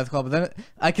 do the death club, but then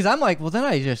because I'm like, well, then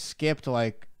I just skipped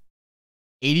like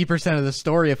 80% of the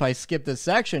story if I skip this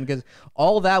section, because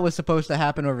all that was supposed to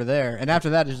happen over there, and after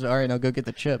that, it's just all right. Now go get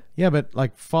the chip. Yeah, but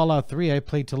like Fallout 3, I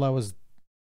played till I was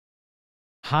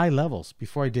high levels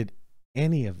before I did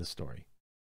any of the story.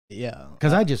 Yeah,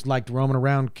 because I just liked roaming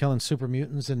around, killing super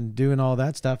mutants and doing all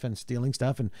that stuff and stealing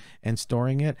stuff and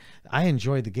storing it. I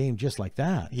enjoyed the game just like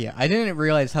that. Yeah, I didn't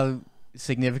realize how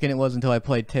significant it was until I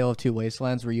played Tale of Two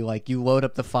Wastelands, where you load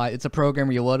up the file. It's a program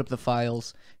where you load up the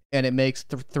files, and it makes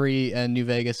 3 and New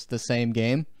Vegas the same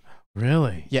game.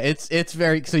 Really? Yeah, it's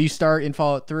very. So you start in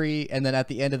Fallout 3, and then at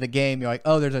the end of the game, you're like,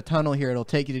 oh, there's a tunnel here. It'll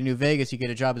take you to New Vegas. You get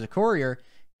a job as a courier,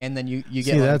 and then you get.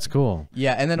 See, that's cool.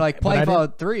 Yeah, and then like playing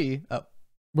Fallout 3.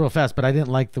 Real fast, but I didn't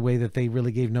like the way that they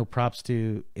really gave no props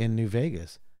to in New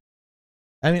Vegas.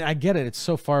 I mean, I get it; it's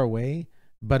so far away,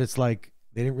 but it's like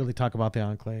they didn't really talk about the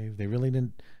Enclave. They really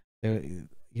didn't.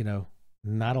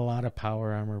 Not a lot of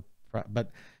power armor,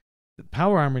 but the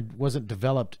power armor wasn't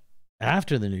developed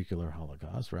after the nuclear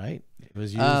holocaust, right? It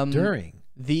was used during.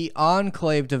 The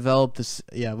Enclave developed this.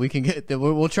 Yeah, we can get.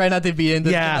 We'll try not to be in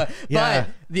this. Yeah, but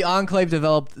the Enclave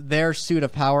developed their suit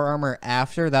of power armor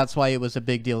after. That's why it was a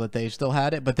big deal that they still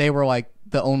had it. But they were like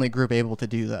the only group able to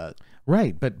do that.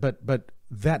 Right, but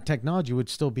that technology would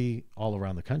still be all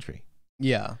around the country.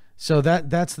 Yeah. So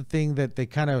that's the thing that they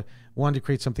kind of wanted to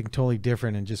create something totally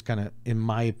different and just kind of, in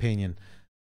my opinion,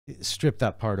 strip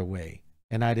that part away,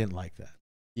 and I didn't like that.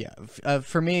 Yeah,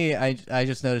 for me, I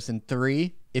just noticed in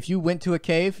 3, if you went to a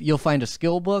cave, you'll find a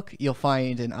skill book, you'll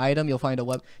find an item, you'll find a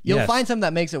weapon, you'll find something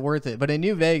that makes it worth it. But in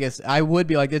New Vegas, I would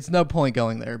be like, it's no point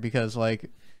going there, because like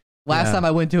last time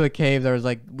I went to a cave, there was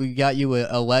like, we got you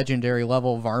a legendary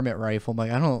level varmint rifle. I'm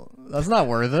like, that's not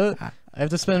worth it. I have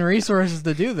to spend resources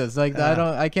to do this. Like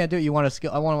I can't do it. You want a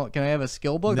skill? Can I have a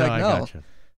skill book? No, like no, I gotcha.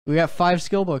 We got 5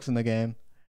 skill books in the game.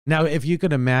 Now, if you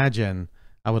could imagine,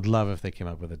 I would love if they came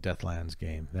up with a Deathlands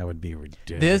game. That would be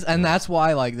ridiculous. That's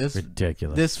why like this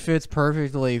ridiculous. This fits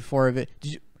perfectly for it.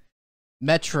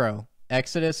 Metro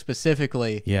Exodus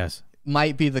specifically. Yes.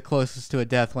 Might be the closest to a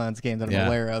Deathlands game that I'm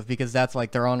aware of, because that's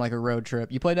like they're on like a road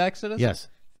trip. You played Exodus? Yes.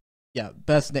 Yeah,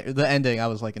 the ending, I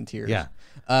was like in tears. Yeah.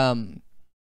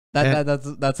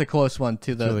 That's a close one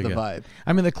to the really vibe.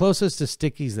 I mean, the closest to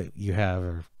stickies that you have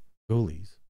are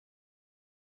ghoulies.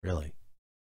 Really.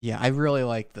 Yeah, I really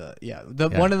like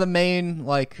one of the main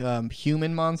like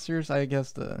human monsters, I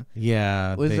guess the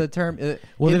the term. They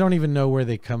don't even know where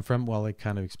they come from. Well, they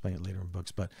kind of explain it later in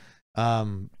books, but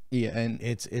and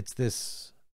it's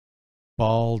this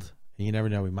bald, and you never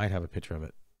know, we might have a picture of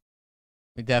it.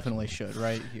 We definitely should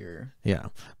right here. Yeah,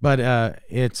 but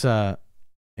it's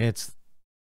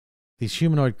these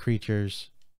humanoid creatures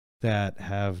that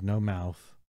have no mouth.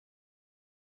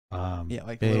 Yeah,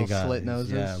 like big little slit eyes.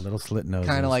 noses. Yeah, little slit noses.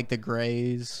 Kind of like the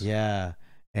Greys. Yeah,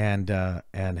 and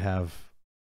have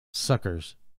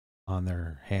suckers on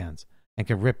their hands and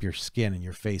can rip your skin and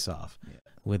your face off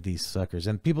with these suckers.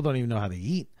 And people don't even know how they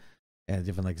eat and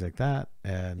different things like that.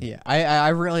 And yeah, I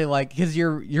really like, because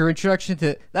your introduction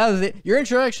to your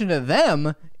introduction to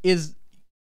them is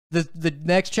the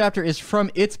next chapter is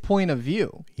from its point of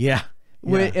view. Yeah.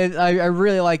 I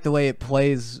really like the way it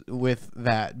plays with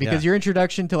that, because your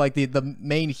introduction to like the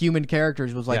main human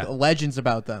characters was like legends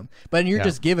about them, but you're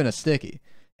just given a sticky.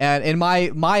 And in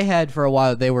my head for a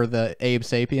while they were the Abe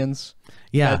Sapiens.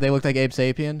 Yeah, they looked like Abe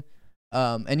Sapien.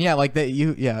 And yeah, like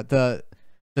the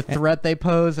threat they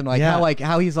pose, and like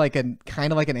how he's like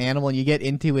kind of like an animal, and you get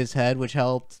into his head, which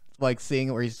helped like seeing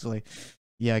it where he's like,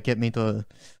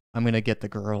 I'm gonna get the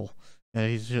girl. And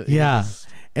he's just,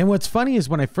 and what's funny is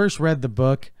when I first read the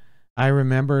book, I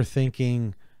remember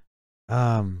thinking,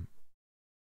 not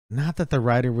that the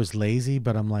writer was lazy,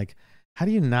 but I'm like, how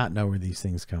do you not know where these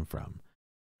things come from?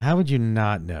 How would you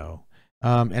not know?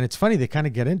 And it's funny, they kind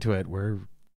of get into it where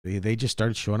they just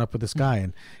started showing up with this guy,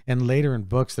 and later in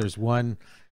books, there's one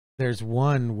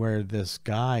where this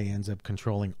guy ends up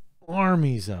controlling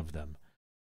armies of them,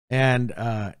 and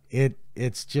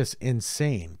it's just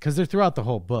insane because they're throughout the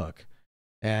whole book,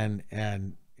 and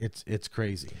it's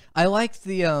crazy. I liked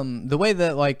the way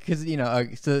that, like, because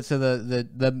so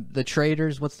the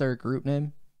traders, what's their group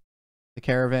name? The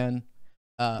caravan.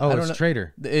 It's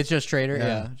Trader. It's just Trader.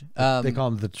 Yeah. They call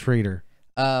him the Trader.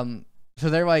 So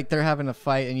they're having a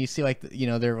fight, and you see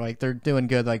they're doing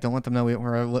good. Like, don't let them know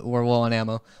we're low on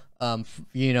ammo.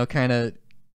 Kind of.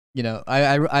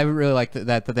 I really like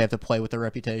that they have to play with their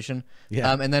reputation.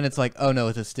 Yeah. And then it's like, oh no,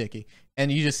 it's a sticky,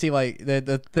 and you just see like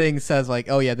the thing says like,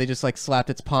 oh yeah, they just like slapped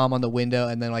its palm on the window,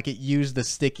 and then like it used the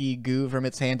sticky goo from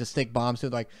its hand to stick bombs to,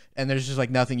 like, and there's just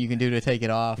like nothing you can do to take it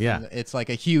off. Yeah. And it's like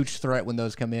a huge threat when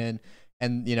those come in,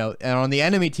 and and on the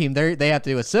enemy team they have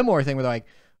to do a similar thing where they're like,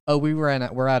 oh,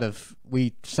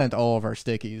 we sent all of our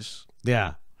stickies.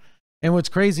 Yeah. And what's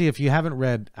crazy, if you haven't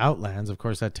read Outlands, of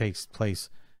course that takes place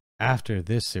after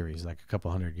this series, like a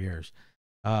couple hundred years,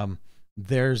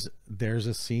 there's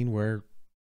a scene where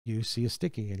you see a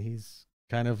sticky and he's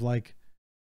kind of like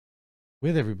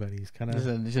with everybody. He's kind of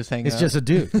just hanging. It's just a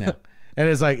dude now, and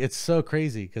it's like, it's so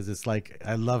crazy because it's like,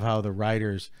 I love how the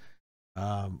writers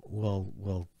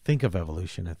will think of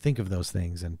evolution and think of those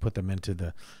things and put them into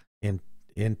the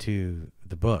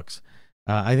books.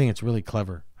 I think it's really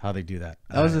clever how they do that.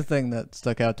 That was the thing that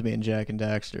stuck out to me in Jak and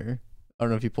Daxter. I don't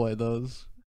know if you played those.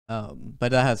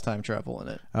 But that has time travel in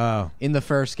it. Oh. In the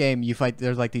first game, you fight,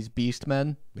 there's like these beast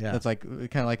men. Yeah. That's like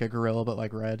kind of like a gorilla, but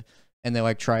like red. And they're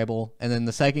like tribal. And then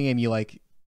the second game, you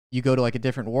go to like a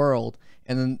different world.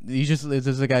 And then there's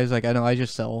a guy who's like, I know, I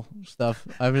just sell stuff.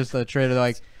 I'm just a trader.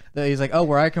 Like, he's like, oh,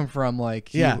 where I come from,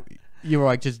 like, you were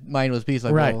like just mindless beast.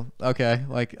 Like, right. Well, okay.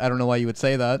 Like, I don't know why you would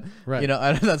say that. Right.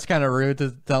 that's kind of rude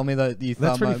to tell me that you thought.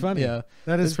 That's pretty funny. Yeah.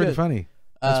 That is pretty funny.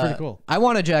 That's pretty cool. I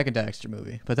want a Jak and Daxter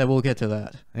movie, but then we'll get to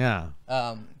that. Yeah.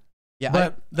 Yeah.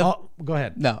 But go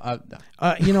ahead. No.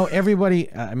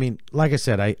 Everybody. I mean, like I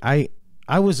said,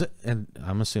 I was, and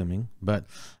I'm assuming, but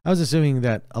I was assuming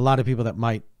that a lot of people that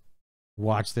might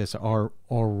watch this are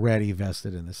already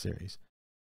vested in the series.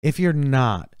 If you're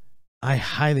not, I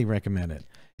highly recommend it.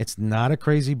 It's not a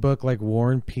crazy book like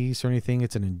War and Peace or anything.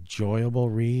 It's an enjoyable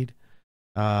read.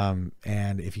 And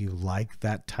if you like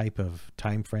that type of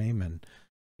time frame, and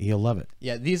you'll love it.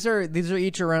 Yeah, these are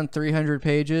each around 300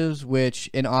 pages, which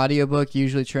in audiobook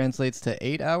usually translates to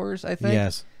 8 hours, I think.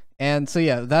 Yes. And so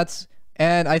yeah,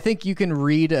 and I think you can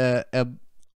read a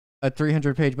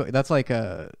 300-page book. That's like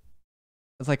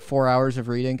 4 hours of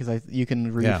reading, because you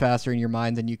can read faster in your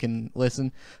mind than you can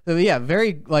listen. So yeah,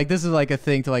 very, like, this is like a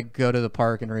thing to like go to the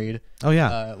park and read. Oh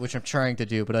yeah. Which I'm trying to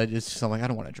do, but I'm like, I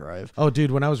don't want to drive. Oh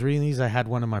dude, when I was reading these, I had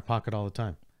one in my pocket all the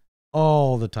time.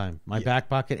 All the time. My back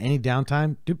pocket, any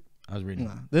downtime, I was reading.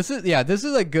 This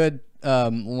is a good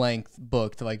length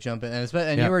book to like jump in,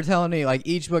 and you were telling me like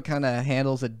each book kind of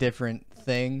handles a different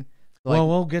thing. Like, well,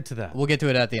 we'll get to that. We'll get to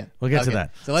it at the end. We'll get to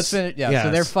that. So let's finish. Yeah.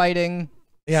 So they're fighting.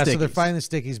 Yeah. Stickies. So they're fighting the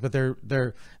stickies, but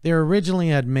they originally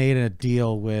had made a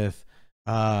deal with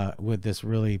this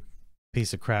really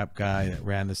piece of crap guy that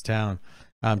ran this town.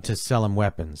 To sell him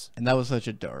weapons, and that was such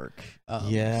a dark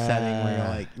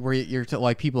setting where you're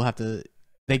like people have to,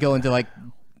 they go into like,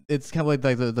 it's kind of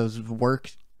like those work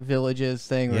villages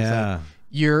thing where it's like,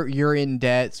 you're in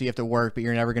debt, so you have to work, but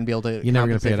you're never going to be able to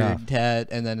compensate for your debt.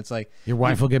 And then it's like your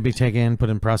wife will be taken, put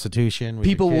in prostitution with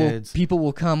your kids. People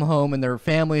will come home and their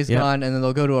family's gone, and then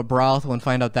they'll go to a brothel and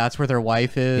find out that's where their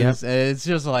wife is. It's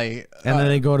just like, and then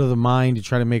they go to the mine to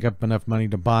try to make up enough money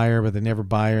to buy her, but they never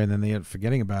buy her, and then they end up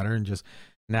forgetting about her and just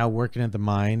now working at the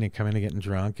mine and coming and getting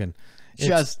drunk. And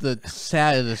just the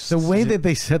saddest. The way that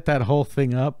they set that whole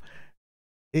thing up,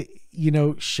 it,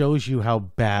 shows you how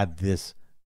bad this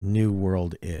new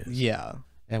world is. Yeah.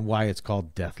 And why it's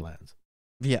called Deathlands.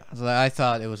 Yeah. So I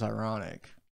thought it was ironic.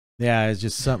 Yeah, it's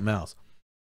just something else.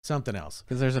 Something else.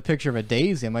 Because there's a picture of a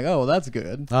daisy. I'm like, oh, well, that's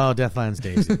good. Oh, Deathlands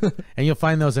daisy. And you'll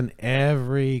find those in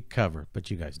every cover. But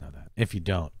you guys know that. If you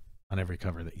don't, on every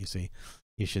cover that you see,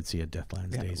 you should see a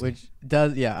Deathlands daisy. Which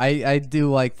does, I do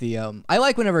like the, I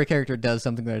like whenever a character does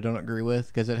something that I don't agree with,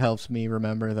 because it helps me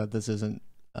remember that this isn't,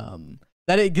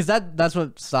 because that's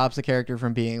what stops a character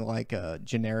from being like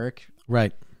generic.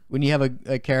 Right. When you have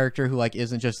a character who like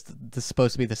isn't just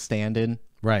supposed to be the stand-in.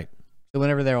 Right. So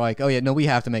whenever they're like, oh yeah, no, we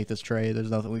have to make this trade, there's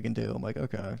nothing we can do. I'm like,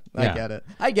 okay, I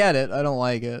get it. I don't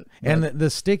like it. But... And the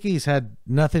stickies had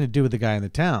nothing to do with the guy in the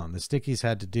town. The stickies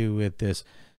had to do with this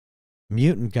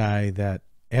mutant guy that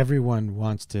everyone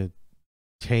wants to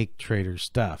take Trader's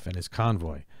stuff and his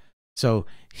convoy. So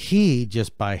he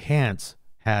just by chance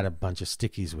had a bunch of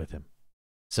stickies with him.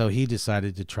 So he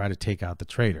decided to try to take out the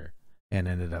Trader and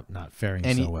ended up not faring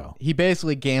so well. He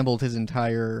basically gambled his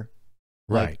entire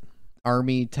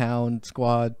army, town,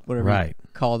 squad, whatever you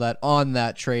call that, on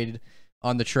that trade,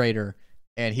 on the Trader,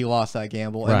 and he lost that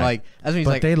gamble. And like, that's when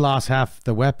he's they lost half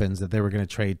the weapons that they were going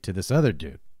to trade to this other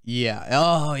dude. Yeah.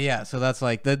 Oh, yeah. So that's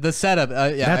like the setup.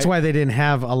 That's why they didn't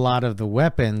have a lot of the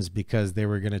weapons, because they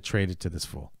were going to trade it to this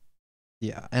fool.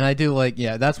 Yeah, and I do like,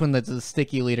 that's when the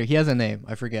sticky leader, he has a name,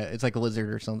 I forget, it's like a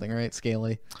lizard or something, right?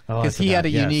 Scaly. Because he had a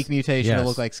unique mutation to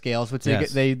look like scales, which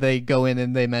they go in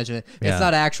and they mention it. It's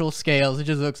not actual scales, it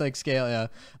just looks like scale,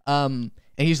 and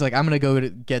he's like, I'm going to go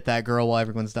get that girl while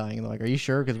everyone's dying. And they're like, are you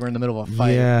sure? Because we're in the middle of a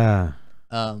fight. Yeah.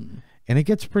 And it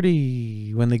gets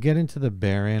pretty, when they get into the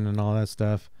Baron and all that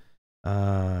stuff,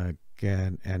 and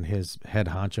his head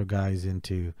honcho guys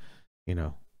into,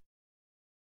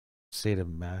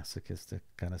 sadomasochistic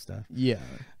kind of stuff.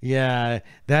 Yeah,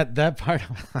 that part.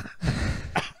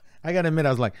 I gotta admit, I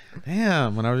was like,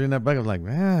 damn. When I was reading that book, I was like,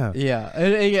 man. Yeah,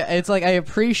 it's like, I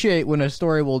appreciate when a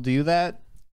story will do that.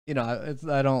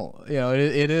 I don't.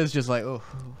 It is just like, oh.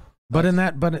 But in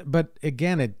that, but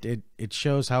again, it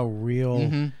shows how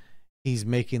real he's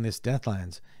making this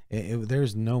Deathlands.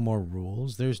 There's no more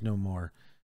rules. There's no more.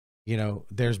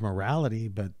 There's morality,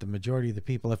 but the majority of the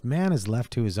people, if man is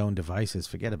left to his own devices,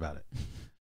 forget about it.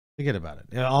 Forget about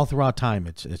it. All throughout time,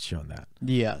 it's shown that.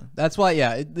 Yeah, that's why.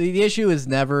 Yeah, the issue is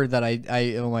never that I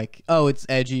am like, oh, it's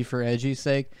edgy for edgy's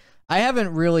sake. I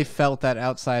haven't really felt that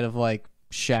outside of like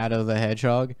Shadow the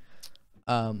Hedgehog.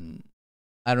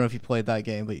 I don't know if you played that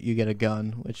game, but you get a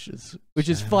gun, which is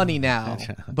funny now.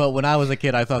 But when I was a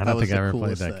kid, I thought that was the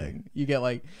coolest thing. You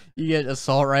get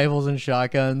assault rifles and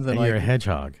shotguns, and you're a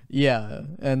hedgehog. Yeah,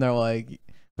 and they're like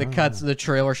the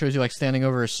trailer shows you like standing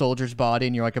over a soldier's body,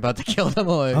 and you're like about to kill them.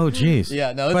 Like, oh, geez.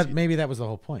 Yeah, no, but maybe that was the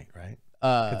whole point, right?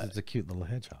 Because it's a cute little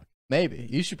hedgehog. Maybe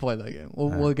you should play that game.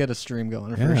 We'll get a stream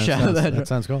going for Shadow the Hedgehog. That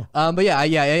sounds cool. But I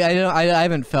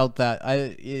haven't felt that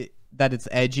that it's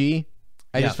edgy.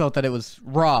 I just felt that it was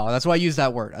raw. That's why I use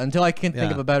that word. Until I can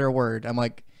think of a better word, I'm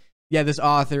like, yeah, this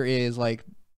author is like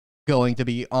going to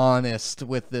be honest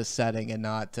with this setting and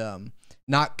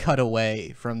not cut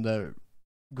away from the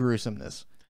gruesomeness.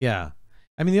 Yeah.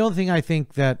 I mean, the only thing I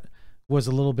think that was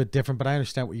a little bit different, but I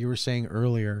understand what you were saying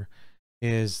earlier,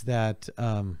 is that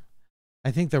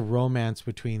I think the romance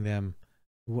between them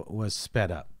was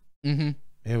sped up. Mm-hmm.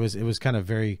 It was kind of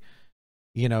very,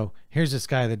 here's this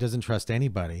guy that doesn't trust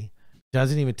anybody.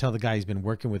 Doesn't even tell the guy he's been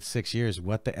working with 6 years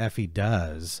what the F he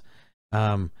does. But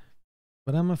I'm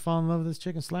gonna fall in love with this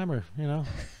chicken slammer,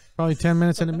 probably 10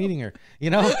 minutes into meeting her, I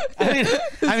mean,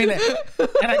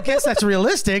 and I guess that's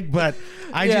realistic, but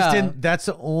I just didn't, that's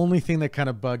the only thing that kind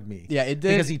of bugged me. Yeah, it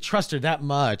did. Because he trusted her that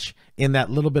much in that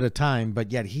little bit of time,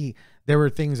 but yet there were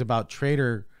things about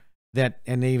Trader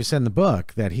and they even said in the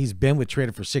book that he's been with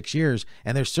Trader for 6 years,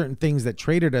 and there's certain things that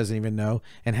Trader doesn't even know,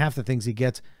 and half the things he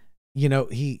gets,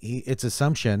 it's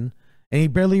assumption, and he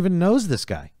barely even knows this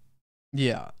guy.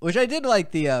 Yeah, which I did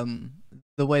like the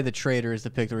way the Trader is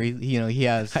depicted. Where he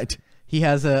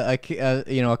has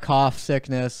a cough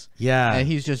sickness. Yeah, and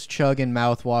he's just chugging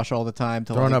mouthwash all the time,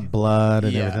 throwing up blood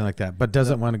and everything like that, but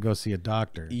doesn't want to go see a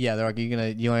doctor. Yeah, they're like, you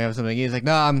want to have something? He's like,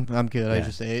 no, I'm good. I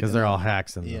just ate. Because they're all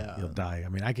hacks and you'll die. I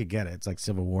mean, I could get it. It's like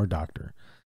Civil War doctor.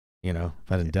 you know,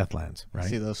 but in Deathlands, right?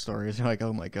 See those stories, you're like,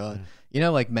 oh my god. You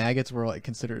know, like maggots were like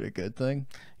considered a good thing.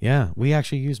 Yeah, we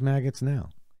actually use maggots now.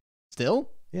 Still?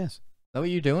 Yes. Is that what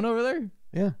you're doing over there?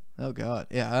 Yeah. Oh god.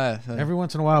 Yeah. Every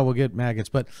once in a while we'll get maggots,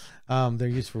 but they're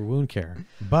used for wound care.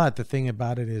 But the thing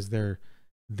about it is they're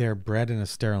bred in a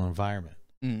sterile environment,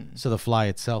 so the fly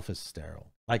itself is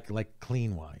sterile, like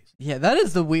clean wise. Yeah, that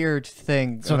is the weird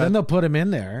thing. So then they'll put them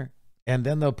in there, and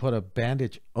then they'll put a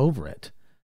bandage over it,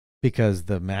 because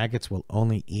the maggots will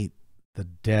only eat the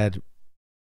dead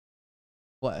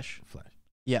flesh.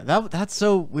 Yeah, that's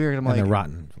so weird. I'm like, the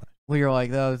rotten flesh. Well, you're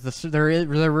like,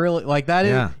 they're really like that.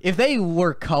 Yeah. If they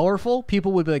were colorful,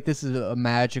 people would be like, this is a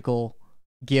magical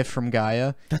gift from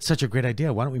Gaia. That's such a great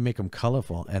idea. Why don't we make them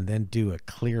colorful and then do a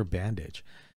clear bandage?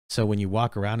 So when you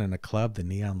walk around in a club, the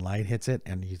neon light hits it,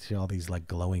 and you see all these like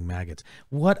glowing maggots.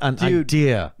 What an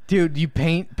idea, dude! You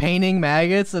painting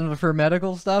maggots and for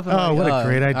medical stuff. Oh, what a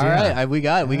great idea! All right, we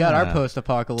got our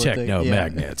post-apocalyptic techno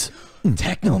magnets.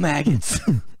 Techno maggots.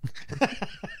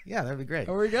 Yeah, that'd be great.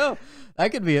 There we go.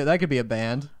 That could be a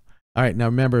band. All right, now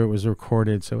remember it was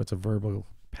recorded, so it's a verbal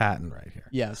patent right here.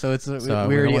 Yeah, so it's so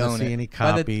we already don't own see it. any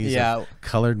copies of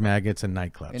colored maggots in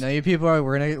nightclubs. You know, you people are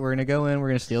we're gonna go in. We're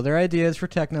gonna steal their ideas for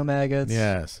techno maggots.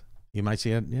 Yes, you might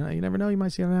see it. You know, you never know. You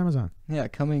might see it on Amazon. Yeah,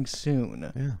 coming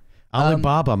soon. Yeah,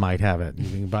 Alibaba might have it. You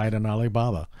can buy it on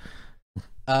Alibaba.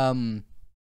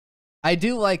 I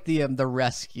do like the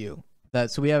rescue.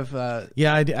 So we have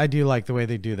yeah, I do like the way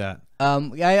they do that.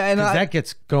 That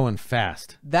gets going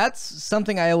fast. That's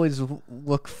something I always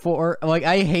look for. Like,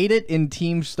 I hate it in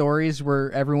team stories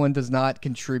where everyone does not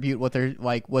contribute what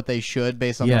they should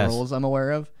based on the rules I'm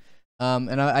aware of.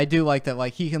 And I do like that.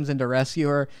 Like, he comes in to rescue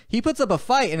her. He puts up a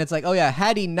fight, and it's like, oh yeah,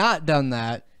 had he not done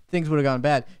that, things would have gone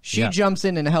bad. She jumps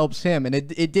in and helps him, and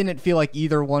it didn't feel like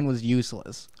either one was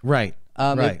useless. Right.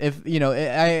 Right. If you know,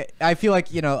 I feel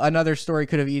like, you know, another story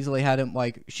could have easily had him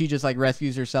like, she just like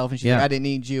rescues herself and she's like, I didn't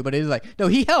need you, but it is like, no,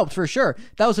 he helped for sure.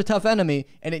 That was a tough enemy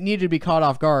and it needed to be caught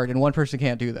off guard, and one person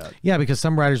can't do that. Yeah, because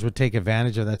some writers would take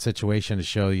advantage of that situation to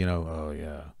show, you know, oh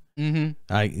yeah,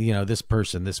 you know, this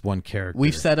person, this one character,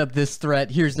 we've set up this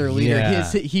threat. Here's their leader.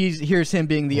 Here's him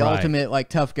being the ultimate like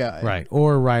tough guy. Right.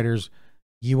 Or writers,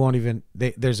 you won't even.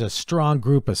 There's a strong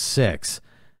group of 6.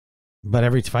 But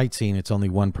every fight scene, it's only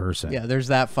one person. Yeah, there's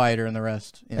that fighter and the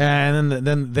rest. Yeah. And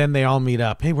then they all meet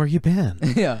up. Hey, where you been?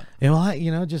 Yeah. And well,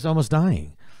 you know, just almost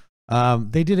dying.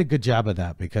 They did a good job of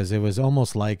that because it was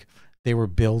almost like they were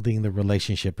building the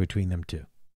relationship between them two.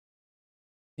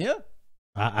 Yeah.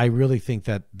 I really think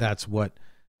that's what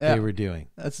they were doing.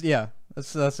 That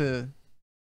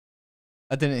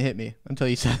didn't hit me until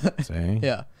you said that. See?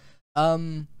 Yeah.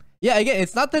 Yeah. Again,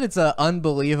 it's not that it's an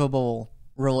unbelievable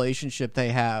relationship they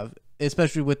have,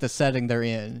 especially with the setting they're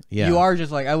in. Yeah. You are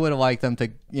just like, I would have liked them to,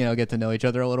 you know, get to know each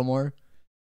other a little more.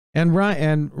 And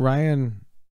Ryan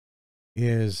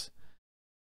is,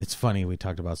 it's funny, we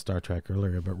talked about Star Trek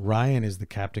earlier, but Ryan is the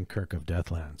Captain Kirk of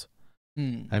Deathlands.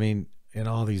 I mean, in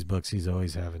all these books, he's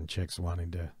always having chicks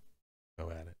wanting to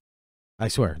go at it. I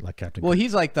swear, like Captain Kirk.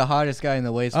 He's like the hottest guy in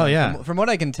the wasteland. Oh, yeah. From what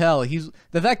I can tell, he's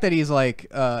the fact that he's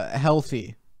like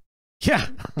healthy. Yeah.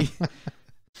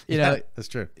 You know, that's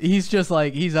true. He's just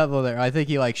like, he's up there. I think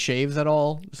he like shaves at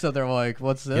all. So they're like,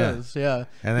 what's this? Yeah.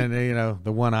 And then, you know,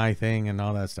 the one eye thing and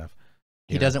all that stuff.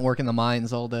 He doesn't work in the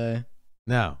mines all day.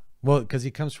 No. Well, because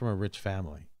he comes from a rich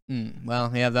family.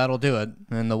 Well, yeah, that'll do it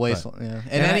in the wasteland.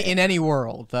 Yeah. In any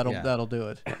world, that'll do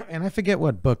it. And I forget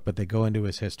what book, but they go into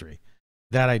his history.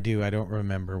 That I do. I don't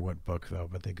remember what book though,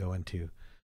 but they go into,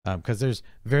 because there's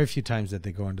very few times that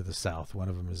they go into the South. One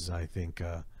of them is, I think,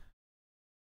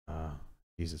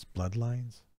 Jesus,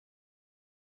 Bloodlines.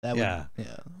 Yeah,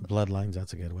 Bloodlines.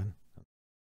 That's a good one.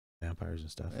 Vampires and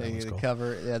stuff. The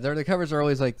cover, the covers are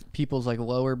always like people's like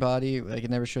lower body, like it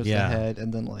never shows the head,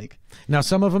 and then like. Now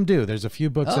some of them do. There's a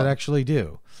few books that actually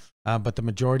do, but the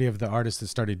majority of the artists that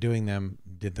started doing them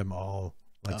did them all.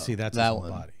 Like, see, that's that his whole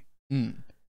body.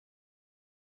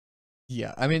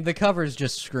 Yeah, I mean the covers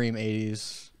just scream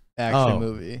 80s action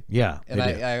movie. Yeah, and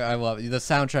I love it. The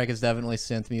soundtrack is definitely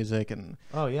synth music, and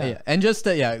and just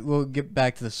we'll get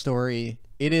back to the story.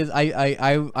 It is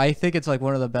I think it's like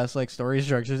one of the best like story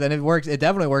structures, and it works. It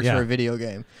definitely works for a video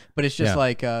game. But it's just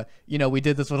like you know, we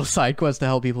did this little side quest to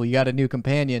help people. You got a new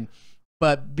companion,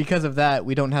 but because of that,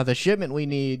 we don't have the shipment we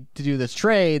need to do this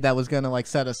trade that was gonna like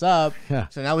set us up. Yeah.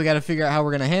 So now we got to figure out how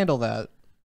we're gonna handle that.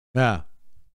 Yeah,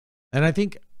 and I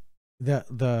think the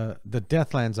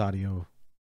Deathlands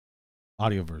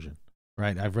audio version,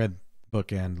 right? I've read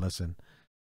book and listen.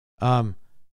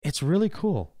 It's really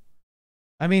cool.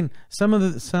 I mean, some of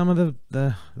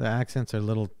the accents are a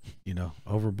little,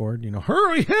 overboard.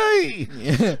 Hurry, hey,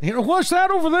 what's that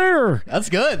over there? That's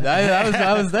good.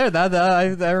 I was there.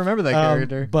 I remember that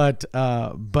character. But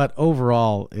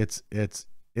overall, it's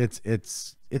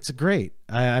great.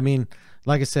 I mean,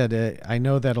 like I said, I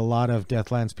know that a lot of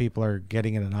Deathlands people are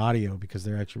getting it in audio because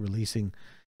they're actually releasing,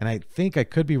 and I think I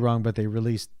could be wrong, but they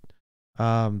released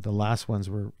the last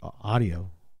ones were audio.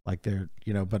 Like they're,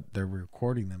 but they're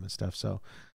recording them and stuff. So,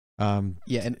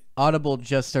 yeah, and Audible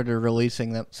just started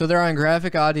releasing them. So they're on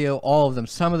graphic audio, all of them.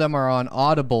 Some of them are on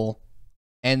Audible,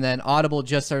 and then Audible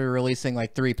just started releasing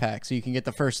like 3-packs. So you can get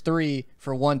the first 3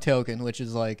 for 1 token, which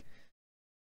is like,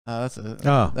 that's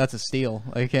a steal.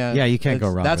 You can't go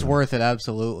wrong. That's worth it,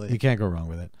 absolutely. You can't go wrong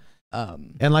with it.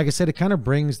 And like I said, it kind of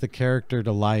brings the character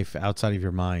to life outside of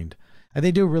your mind, and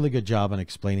they do a really good job on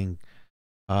explaining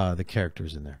the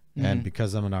characters in there. And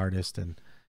because I'm an artist and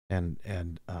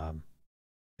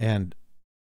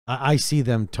I see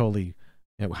them totally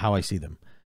how I see them,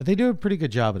 but they do a pretty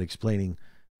good job at explaining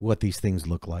what these things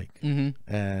look like. And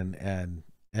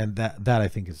that I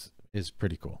think is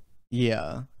pretty cool.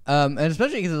 Yeah. And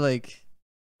especially because like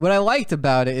what I liked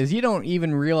about it is you don't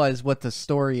even realize what the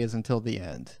story is until the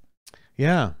end.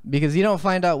 Yeah, because you don't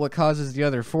find out what causes the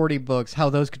other 40 books,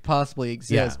 how those could possibly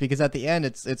exist. Yeah. Because at the end,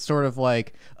 it's sort of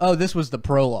like, oh, this was the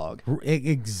prologue.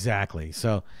 Exactly.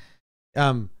 So,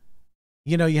 you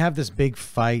have this big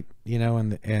fight,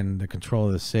 and the control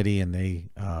of the city, and they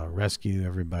rescue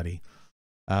everybody,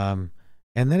 and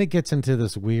then it gets into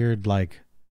this weird like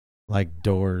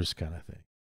Doors kind of thing.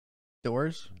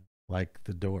 Doors? Like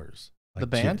the Doors. Like the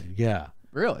band? Yeah.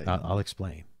 Really? I'll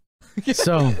explain.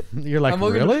 So you're like,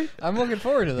 really? I'm looking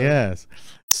forward to that. Yes.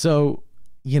 So,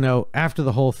 after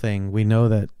the whole thing, we know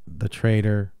that the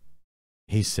trader,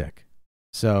 he's sick.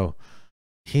 So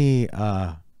he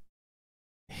doesn't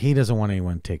want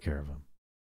anyone to take care of him.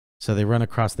 So they run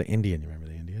across the Indian. You remember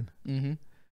the Indian? Mm-hmm.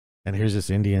 And here's this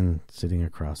Indian sitting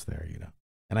across there,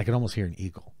 and I could almost hear an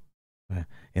eagle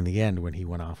in the end when he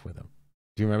went off with him.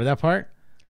 Do you remember that part?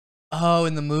 Oh,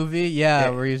 in the movie?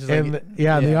 Yeah. Where he's just in the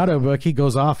audiobook, he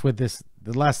goes off with this.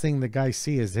 The last thing the guys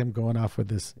see is him going off with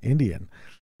this Indian.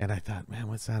 And I thought, man,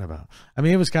 what's that about? I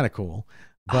mean, it was kind of cool.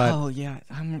 But, oh, yeah.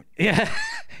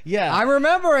 Yeah. I'm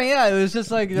remembering. Yeah. It was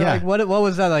just like, what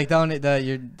was that? Like,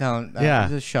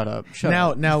 just shut up.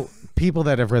 Now, people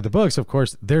that have read the books, of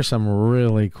course, there's some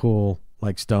really cool,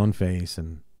 like Stoneface.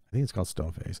 And I think it's called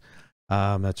Stoneface.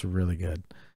 That's really good.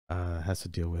 Has to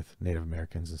deal with Native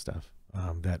Americans and stuff.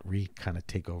 That kind of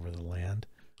take over the land,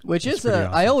 which is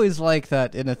awesome. I always like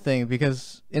that in a thing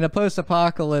because in a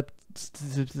post-apocalypse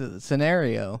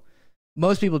scenario,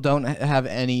 most people don't have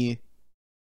any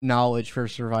knowledge for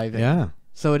surviving. Yeah,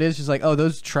 so it is just like, oh,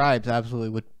 those tribes absolutely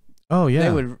would. Oh yeah,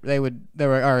 they were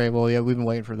all right. Well, yeah, we've been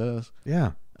waiting for those.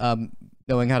 Yeah,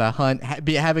 knowing how to hunt,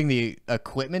 having the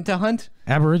equipment to hunt.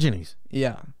 Aborigines.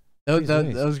 Yeah.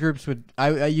 Those groups would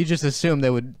you just assume they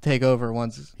would take over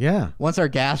once our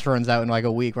gas runs out in like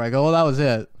a week. Where I go, well, that was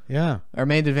it. Yeah, our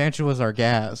main advantage was our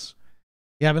gas.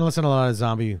 Yeah, I've been listening to a lot of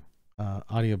zombie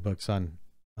audiobooks on.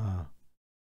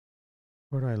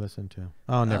 Where do I listen to?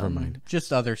 Oh, never mind.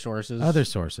 Just other sources. Other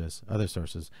sources.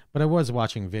 But I was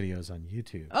watching videos on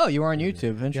YouTube. Oh, you were on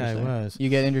YouTube. Interesting. Yeah, I was. You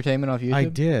get entertainment off YouTube? I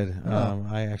did. Oh.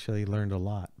 I actually learned a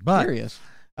lot. But curious.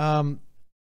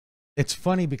 It's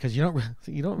funny because you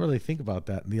don't really think about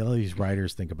that. All these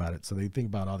writers think about it, so they think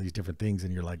about all these different things,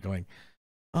 and you're like going,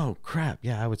 "Oh crap!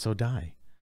 Yeah, I would so die.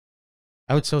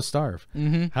 I would so starve.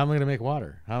 Mm-hmm. How am I going to make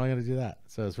water? How am I going to do that?"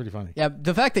 So it's pretty funny. Yeah,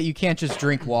 the fact that you can't just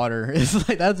drink water is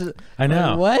like that's. I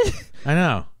know. Like, what? I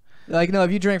know. Like, no,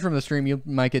 if you drink from the stream, you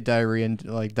might get diarrhea and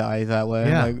like die that way.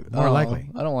 Yeah, like, more likely.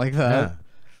 I don't like that.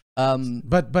 Yeah.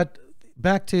 But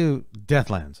back to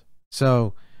Deathlands.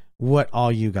 So. What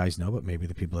all you guys know, but maybe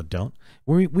the people that don't.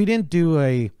 We didn't do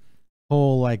a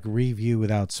whole like review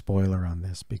without spoiler on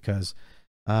this because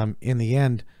in the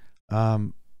end,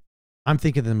 I'm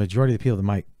thinking the majority of the people that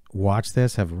might watch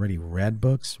this have already read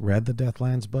the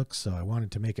Deathlands books. So I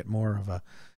wanted to make it more of a,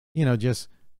 just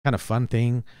kind of fun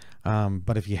thing.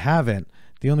 But if you haven't,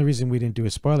 the only reason we didn't do a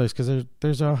spoiler is because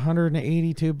there's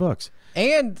 182 books.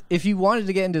 And if you wanted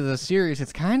to get into the series,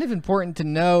 it's kind of important to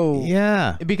know.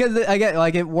 Yeah. Because I get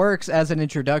like it works as an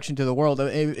introduction to the world.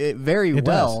 It very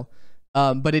well.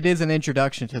 But it is an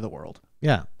introduction to the world.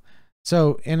 Yeah.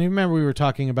 So, and remember we were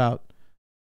talking about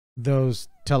those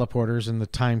teleporters and the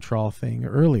time trawl thing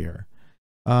earlier.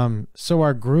 So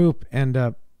our group ended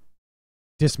up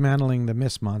dismantling the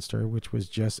Mist Monster, which was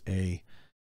just it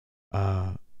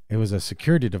was a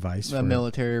security device. A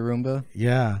military Roomba.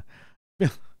 Yeah. Yeah.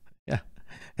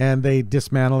 And they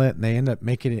dismantle it, and they end up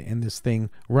making it in this thing,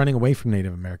 running away from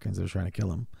Native Americans that were trying to kill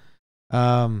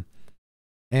them.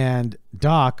 And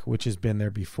Doc, which has been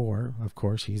there before, of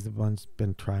course, he's the one's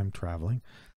been time traveling.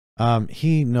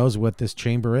 He knows what this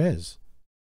chamber is,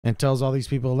 and tells all these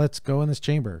people, "Let's go in this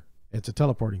chamber. It's a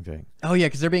teleporting thing." Oh yeah,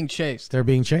 because they're being chased. They're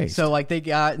being chased. So like they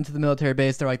got into the military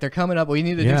base. They're like, they're coming up. We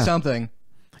need to do something.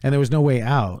 And there was no way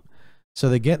out. So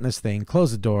they get in this thing,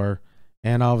 close the door,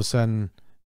 and all of a sudden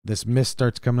this mist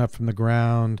starts coming up from the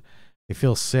ground. They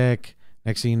feel sick.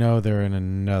 Next thing you know, they're in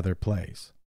another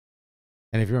place.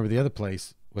 And if you remember, the other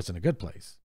place wasn't a good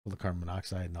place, full of carbon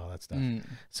monoxide and all that stuff.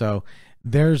 So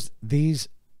there's these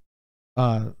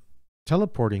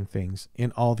teleporting things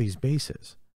in all these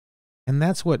bases. And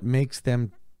that's what makes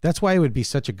them, that's why it would be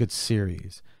such a good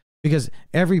series. Because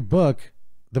every book,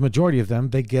 the majority of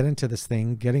them, they get into this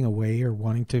thing, getting away or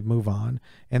wanting to move on,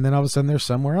 and then all of a sudden they're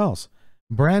somewhere else.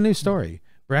 Brand new story,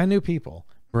 brand new people,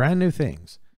 brand new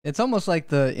things. It's almost like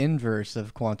the inverse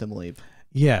of Quantum Leap.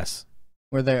 Yes.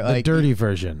 Where they're the like dirty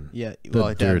version. Yeah,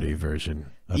 the dirty version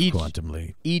of Quantum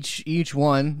Leap. Each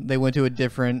one, they went to a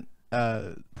different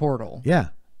portal. Yeah.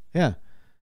 Yeah.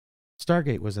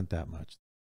 Stargate wasn't that much.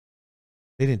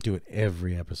 They didn't do it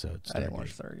every episode. I didn't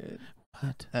watch Stargate.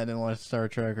 What? I didn't watch Star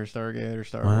Trek or Stargate or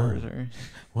Star Wars. Or...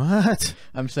 What?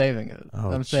 I'm saving it.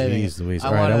 Oh, I'm saving it. Louise.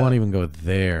 All right, I won't even go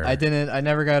there. I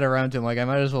never got around to it. Like, I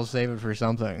might as well save it for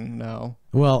something. No.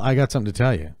 Well, I got something to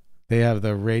tell you. They have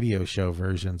the radio show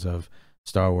versions of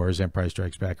Star Wars, Empire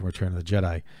Strikes Back, and Return of the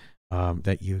Jedi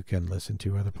that you can listen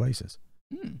to other places.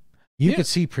 You could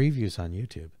see previews on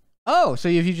YouTube. Oh, so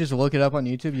if you just look it up on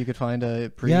YouTube, you could find a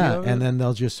preview of it? And then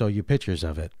they'll just show you pictures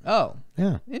of it. Oh.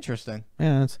 Yeah. Interesting.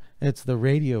 Yeah, it's the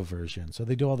radio version, so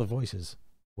they do all the voices.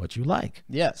 What you like.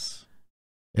 Yes.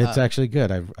 It's actually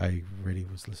good. I already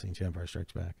was listening to Empire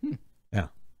Strikes Back. Yeah,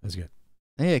 it's good.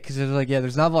 Yeah, because there's like,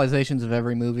 there's novelizations of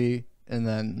every movie, and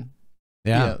then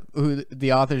who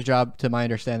the author's job, to my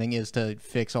understanding, is to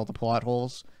fix all the plot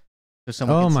holes. So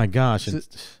someone my gosh!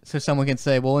 So someone can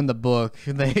say, well, in the book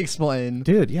they explain.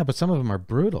 Dude, yeah, but some of them are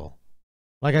brutal.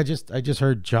 Like I just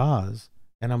heard Jaws,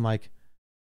 and I'm like,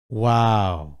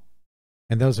 wow.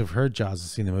 And those who've heard Jaws and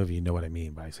seen the movie, you know what I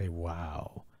mean. But I say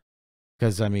wow,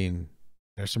 because I mean,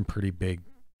 there's some pretty big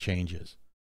changes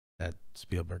that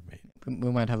Spielberg made.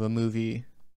 We might have a movie,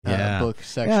 book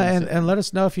section. Yeah, and let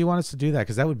us know if you want us to do that,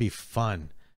 because that would be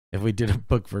fun if we did a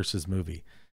book versus movie,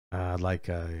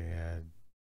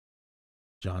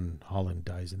 John Holland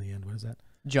dies in the end. What is that?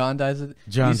 John dies at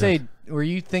John. You say? Were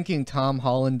you thinking Tom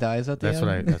Holland dies at the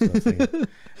end? That's what I was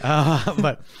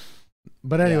thinking.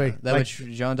 But anyway,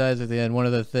 John dies at the end. One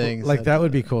of the things that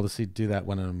would be cool to do that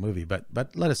one in a movie. But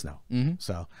let us know.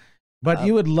 So, but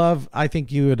you would love. I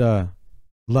think you would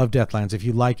love Deathlands if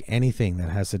you like anything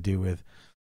that has to do with.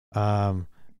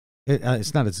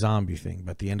 It's not a zombie thing,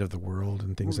 but the end of the world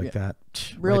and things like that.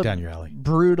 Really right down your alley.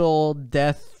 Brutal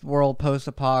death world,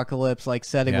 post-apocalypse, like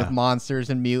setting with monsters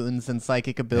and mutants and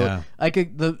psychic ability.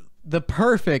 Like the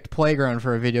perfect playground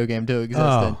for a video game to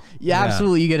exist in.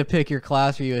 Absolutely, you get to pick your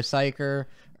class. Are you a psyker?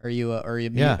 Are you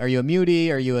a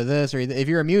mutie? Are you a this? Or if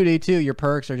you're a mutie too, your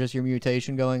perks are just your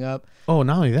mutation going up. Oh,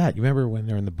 not only that. You remember when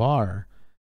they're in the bar,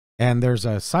 and there's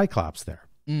a Cyclops there,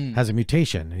 has a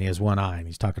mutation, and he has one eye, and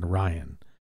he's talking to Ryan.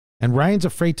 And Ryan's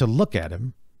afraid to look at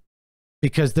him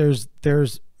because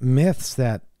there's myths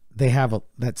that they have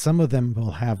that some of them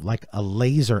will have like a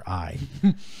laser eye.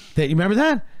 That you remember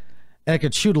that? And it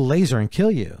could shoot a laser and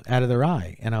kill you out of their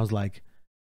eye. And I was like,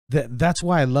 that's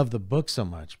why I love the book so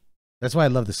much. That's why I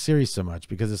love the series so much,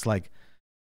 because it's like,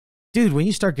 dude, when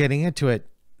you start getting into it,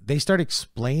 they start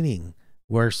explaining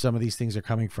where some of these things are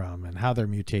coming from and how they're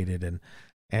mutated and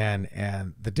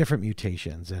the different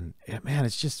mutations, and man,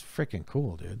 it's just freaking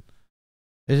cool, dude.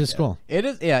 It's just cool. It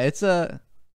is. Yeah, it's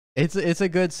a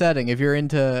good setting if you're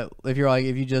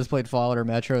if you just played Fallout or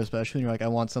Metro, especially, and you're like, I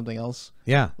want something else.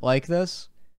 Yeah, like this.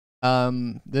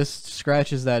 This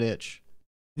scratches that itch.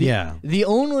 The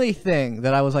only thing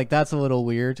that I was like, that's a little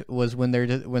weird, was when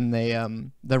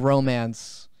the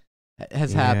romance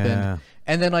has happened,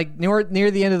 and then like near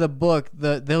the end of the book,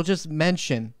 they'll just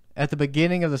mention at the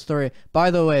beginning of the story,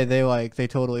 by the way, they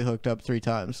totally hooked up 3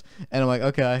 times. And I'm like,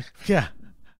 okay. Yeah.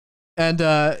 And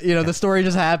the story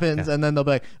just happens, and then they'll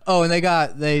be like, oh, and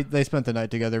they spent the night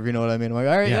together, if you know what I mean. I'm like,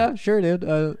 all right, yeah sure, dude.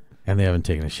 And they haven't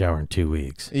taken a shower in 2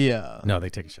 weeks. Yeah. No, they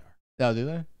take a shower. Oh, do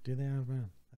they? Do they?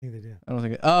 I think they do. I don't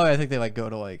think I think they like go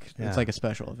to it's like a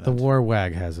special event. The War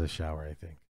Wag has a shower, I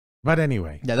think. But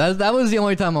anyway. Yeah, that was the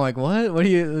only time I'm like, what? What do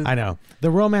you... I know.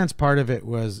 The romance part of it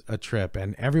was a trip,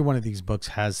 and every one of these books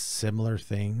has similar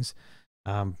things,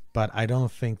 but I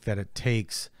don't think that it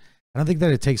takes I don't think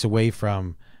that it takes away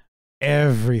from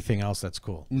everything else that's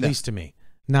cool. No. At least to me.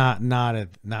 Not in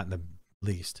the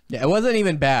least. Yeah, it wasn't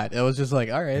even bad. It was just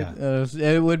like, all right, Yeah.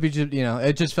 it would be just, you know,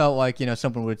 it just felt like, you know,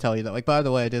 someone would tell you that, like, by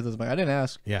the way, I did this. I'm like, I didn't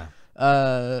ask. Yeah.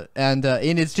 And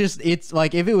it's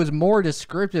like, if it was more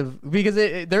descriptive, because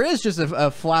there is just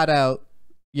a flat out,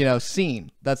 you know,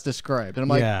 scene that's described, and I'm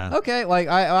like, Yeah. okay, like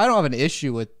I don't have an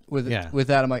issue with Yeah.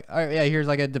 that. I'm like, all right, yeah, here's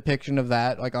like a depiction of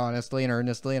that, like honestly and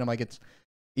earnestly, and I'm like, it's,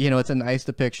 you know, it's a nice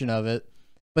depiction of it.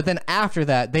 But then after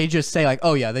that, they just say like,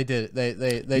 oh yeah, they did it. They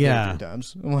did it Yeah. 3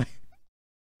 times. I'm like,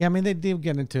 Yeah, I mean they do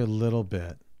get into a little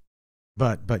bit,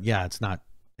 but yeah, it's not.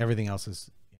 Everything else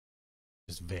is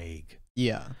just vague.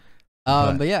 yeah.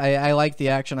 But yeah, I like the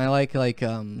action. I like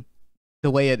the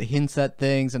way it hints at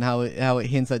things and how it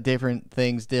hints at different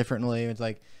things differently. It's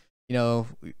like, you know,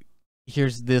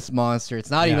 here's this monster.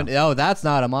 It's not even, oh, that's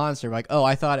not a monster. Like, oh,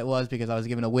 I thought it was because I was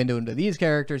given a window into these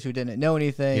characters who didn't know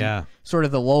anything. Yeah. Sort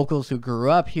of the locals who grew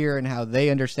up here and how they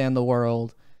understand the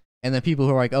world. And then people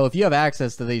who are like, oh, if you have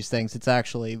access to these things, it's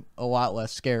actually a lot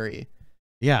less scary.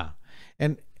 Yeah.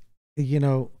 And you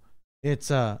know, it's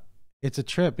a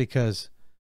trip because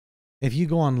if you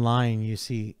go online, you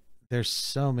see there's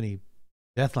so many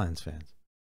Deathlands fans.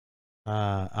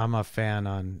 I'm a fan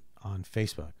on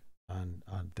Facebook. On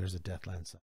there's a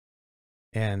Deathlands site.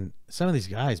 And some of these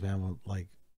guys, man, will like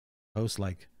post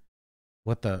like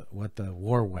what the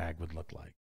war wag would look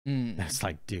like. And it's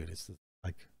like, dude, it's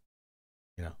like,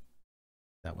 you know,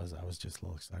 I was just a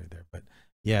little excited there. But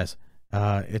yes,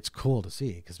 it's cool to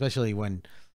see, especially when,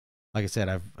 like I said,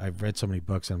 I've read so many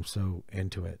books and I'm so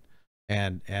into it.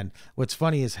 And what's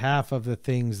funny is half of the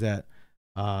things that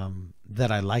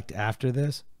I liked after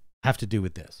this have to do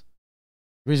with this.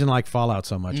 The reason I like Fallout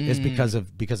so much is because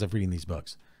of reading these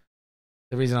books.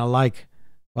 The reason I like,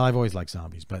 well, I've always liked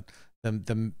zombies, but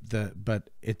but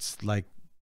it's like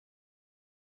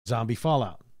zombie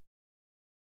Fallout.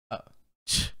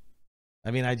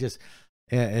 I mean,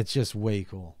 it's just way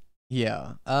cool.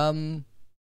 Yeah.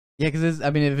 Yeah, because I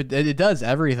mean, if it does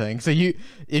everything. So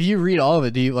if you read all of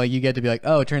it, do you get to be like,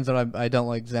 oh, it turns out I don't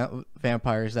like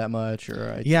vampires that much,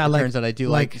 or it turns out I do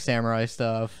like samurai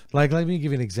stuff. Like, let me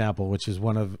give you an example, which is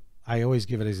I always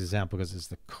give it as an example because it's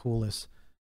the coolest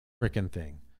freaking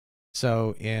thing.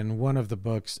 So in one of the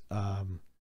books,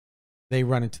 they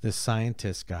run into this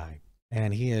scientist guy,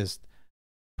 and he is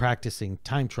practicing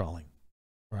time trolling,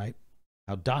 right?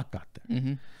 How Doc got there.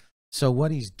 Mm-hmm. So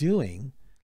what he's doing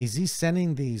is he's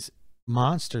sending these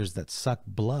monsters that suck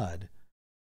blood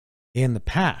in the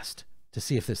past to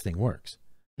see if this thing works.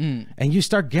 And you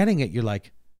start getting it. You're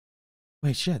like,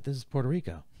 wait, shit, this is Puerto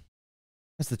Rico.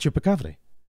 That's the chupacabra.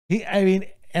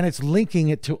 And it's linking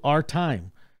it to our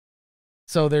time.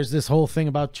 So there's this whole thing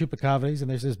about chupacabras, and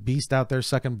there's this beast out there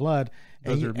sucking blood.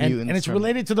 Those are and it's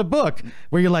related to the book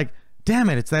where you're like,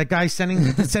 damn it, it's that guy sending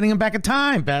him back in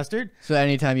time, bastard. So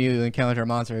anytime you encounter a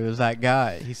monster, it was that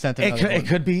guy. He sent it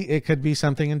could be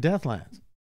something in Deathlands.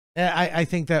 I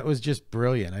think that was just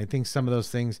brilliant. I think some of those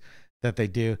things that they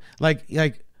do, like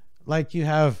you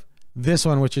have this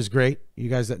one, which is great. You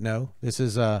guys that know, this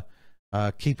is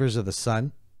Keepers of the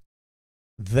Sun.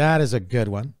 That is a good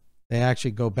one. They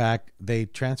actually go back, they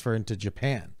transfer into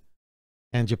Japan,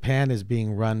 and Japan is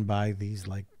being run by these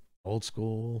like old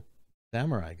school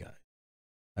samurai guys.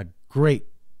 A great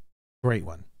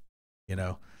one, you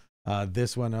know.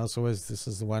 This one also this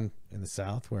is the one in the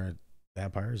South where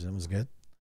vampires, and it was good.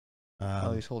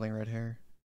 He's holding red hair.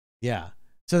 Yeah.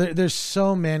 So there's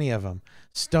so many of them.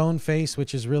 Stoneface,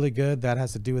 which is really good. That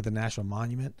has to do with the National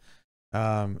Monument.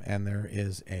 And there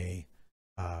is a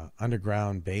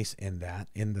underground base in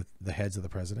the heads of the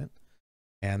president.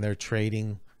 And they're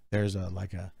trading. There's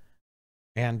a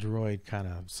android kind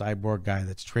of cyborg guy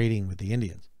that's trading with the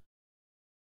Indians.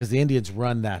 Because the Indians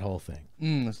run that whole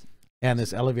thing. And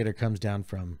this elevator comes down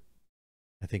from,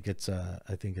 I think it's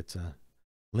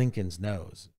Lincoln's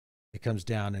Nose. It comes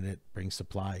down and it brings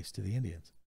supplies to the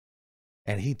Indians.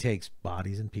 And he takes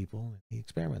bodies and people and he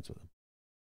experiments with them.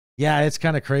 Yeah, it's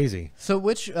kind of crazy. So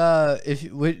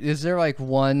is there like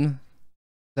one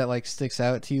that like sticks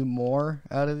out to you more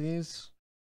out of these?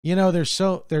 You know, there's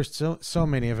so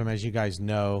many of them, as you guys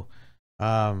know.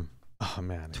 Oh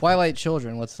man. Twilight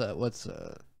Children, what's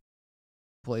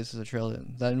Places of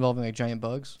Trillion? Is that involving like giant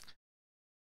bugs?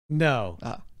 No.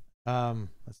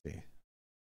 Let's see.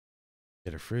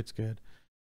 Bitter Fruit's good.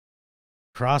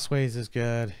 Crossways is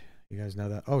good. You guys know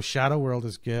that. Oh, Shadow World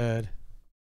is good.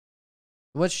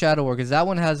 What's Shadow World? Because that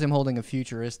one has him holding a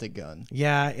futuristic gun.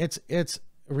 Yeah, it's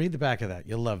read the back of that.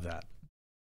 You'll love that.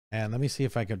 And let me see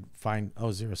if I could find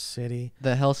Zero City.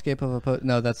 The Hellscape of a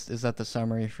no, is that the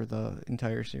summary for the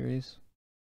entire series?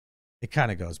 It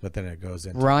kind of goes, but then it goes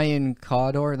into Ryan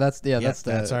Cawdor. That's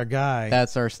our guy.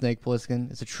 That's our Snake Plissken.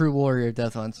 It's a true warrior of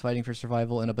Deathlands, fighting for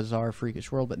survival in a bizarre,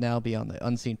 freakish world. But now, beyond the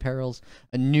unseen perils,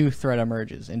 a new threat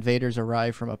emerges. Invaders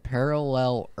arrive from a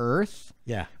parallel Earth.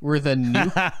 Yeah. Where the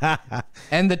nuke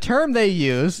and the term they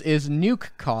use is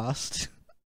nuke cost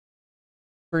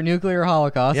for nuclear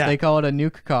holocaust. Yeah. They call it a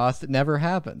nuke cost. It never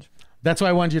happened. That's why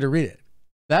I wanted you to read it.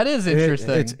 That is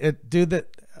interesting. Dude, that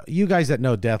you guys that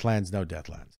know Deathlands know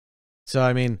Deathlands. So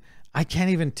I mean, I can't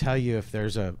even tell you if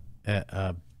there's a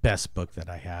best book that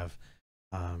I have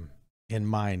in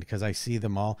mind, because I see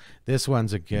them all. This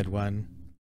one's a good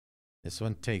one. This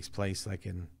one takes place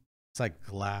it's like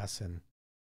glass and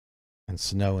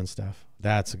snow and stuff.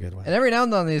 That's a good one. And every now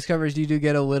and then on these covers, you do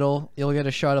get you'll get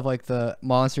a shot of like the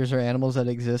monsters or animals that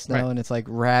exist now, and it's like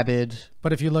rabid.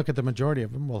 But if you look at the majority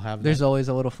of them, we'll have there's always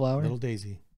a little flower, little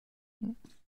daisy.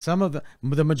 Some of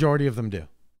the majority of them do.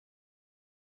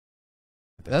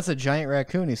 That's a giant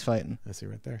raccoon he's fighting. I see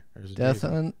right there. There's a Death daisy.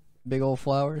 Hunt, big old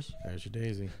flowers. There's your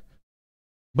daisy.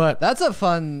 But that's a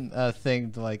fun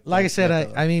thing to like. Like I said,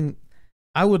 I mean,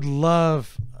 I would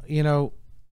love,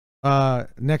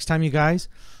 next time you guys,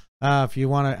 if you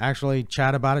want to actually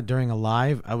chat about it during a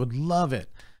live, I would love it.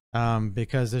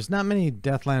 Because there's not many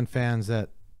Deathland fans that,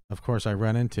 of course, I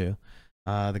run into.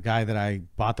 The guy that I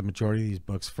bought the majority of these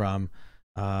books from,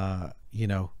 he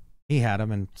had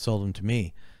them and sold them to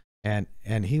me.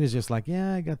 And he was just like,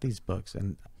 yeah, I got these books.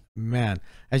 And man,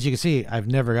 as you can see, I've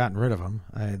never gotten rid of them.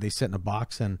 They sit in a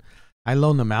box, and I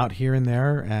loan them out here and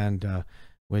there, and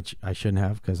which I shouldn't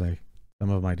have, because some of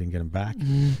them I didn't get them back.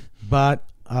 But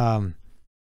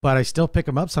I still pick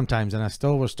them up sometimes, and I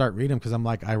still will start reading them, because I'm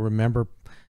like, I remember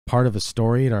part of a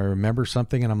story, or I remember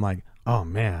something, and I'm like, oh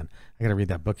man, I got to read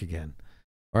that book again.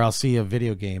 Or I'll see a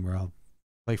video game, or I'll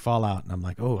play Fallout, and I'm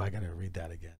like, oh, I got to read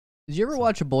that again. Did you ever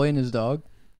watch A Boy and His Dog?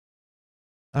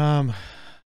 A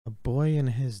boy and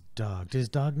his dog. Does his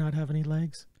dog not have any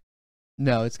legs?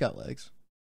 No, it's got legs.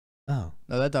 Oh.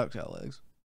 No, that dog's got legs.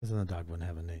 Because then the dog wouldn't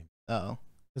have a name. Oh.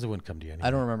 Because it wouldn't come to you anyway.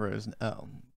 I don't remember his. Oh.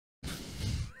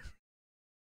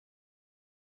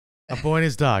 A Boy and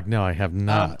His Dog. No, I have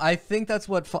not. I think that's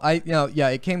what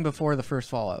it came before the first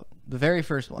Fallout, the very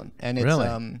first one, and it's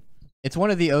really? It's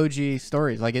one of the OG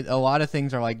stories. Like a lot of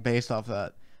things are like based off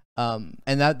that.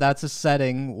 And that's a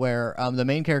setting where the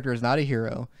main character is not a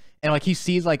hero, and like he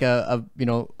sees like a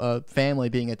family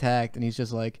being attacked, and he's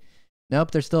just like, nope,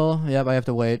 they're still, yep, I have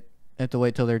to wait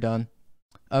till they're done.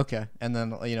 Okay. And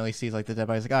then he sees like the dead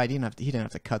body. He's like, he didn't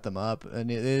have to cut them up. And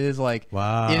it is like,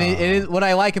 wow. It is what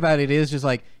I like about it is just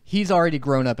like he's already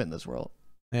grown up in this world.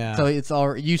 Yeah. So it's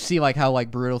all, you see like how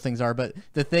like brutal things are, but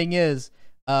the thing is,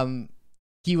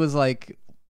 he was like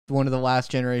one of the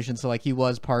last generations, so like he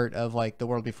was part of like the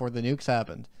world before the nukes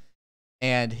happened,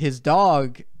 and his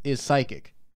dog is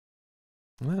psychic.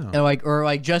 Wow. And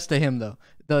or just to him though,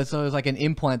 so it was like an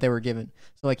implant they were given,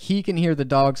 so like he can hear the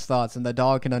dog's thoughts and the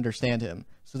dog can understand him,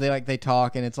 so they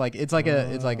talk, and it's like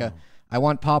a I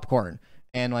want popcorn,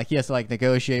 and like he has to like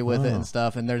negotiate with it and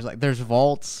stuff, and there's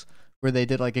vaults where they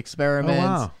did like experiments. Oh,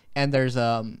 wow. And there's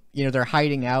they're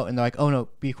hiding out, and they're like, oh no,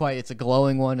 be quiet, it's a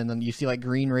glowing one, and then you see like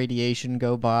green radiation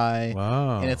go by.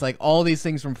 Wow. And it's like all these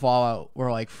things from Fallout were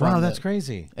like from wow, that's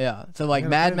crazy. Yeah. So like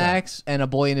Mad Max and A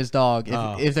Boy and His Dog,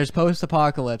 if there's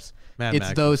post-apocalypse, it's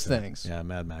Max those things. Yeah,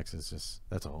 Mad Max is just,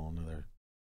 that's a whole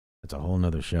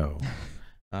nother show.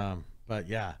 But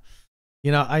yeah,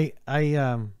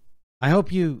 I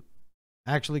hope you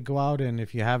actually go out, and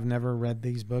if you have never read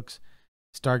these books,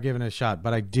 start giving it a shot.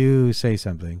 But I do say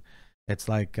something. It's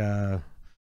like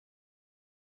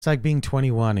being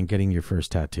 21 and getting your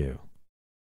first tattoo.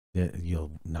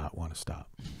 You'll not want to stop.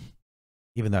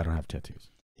 Even though I don't have tattoos.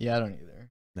 Yeah, I don't either.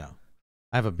 No.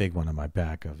 I have a big one on my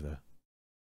back of the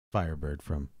Firebird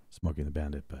from Smokey and the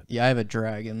Bandit, but yeah, I have a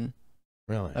dragon.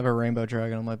 Really? I have a rainbow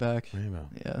dragon on my back. Rainbow.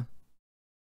 Yeah.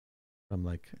 I'm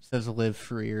like, it says live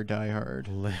free or die hard.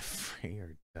 Live free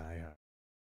or die hard.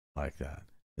 Like that.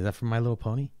 Is that from My Little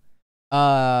Pony?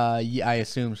 Yeah, I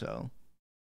assume so.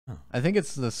 Oh. I think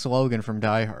it's the slogan from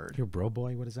Die Hard. You're Bro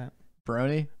Boy? What is that?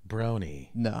 Brony? Brony.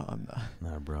 No, I'm not.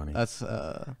 Not a Brony. That's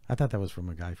I thought that was from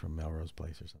a guy from Melrose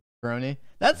Place or something. Brony?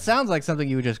 That sounds like something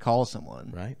you would just call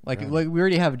someone. Right? Like we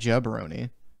already have Jabroni.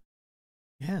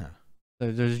 Yeah.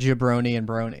 There's Jabroni and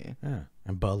Brony. Yeah.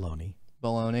 And Baloney.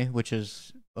 Baloney, which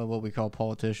is what we call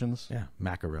politicians. Yeah.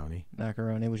 Macaroni.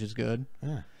 Macaroni, which is good.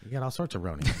 Yeah. You got all sorts of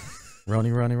Roni.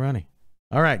 Roni.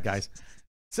 All right, guys.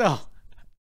 So,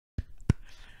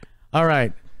 all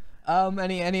right.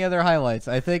 Any other highlights?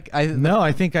 I think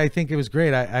it was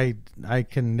great. I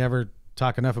can never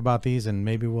talk enough about these, and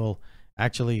maybe we'll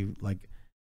actually like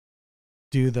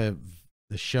do the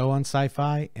the show on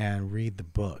Sci-Fi and read the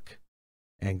book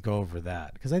and go over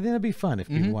that, because I think it'd be fun if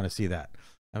people want to see that,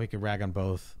 and we can rag on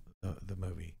both the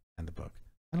movie and the book.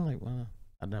 I don't like. Well,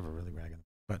 I'd never really rag on,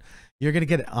 but you're gonna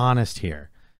get honest here.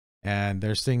 And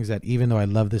there's things that, even though I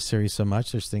love this series so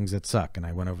much, there's things that suck, and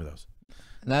I went over those.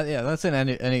 That's in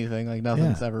anything. Like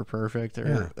nothing's ever perfect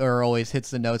or always hits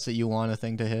the notes that you want a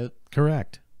thing to hit.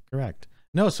 Correct.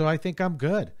 No, so I think I'm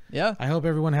good. Yeah. I hope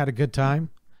everyone had a good time.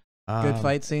 Good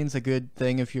fight scenes, a good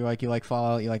thing if you like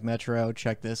Fallout, you like Metro.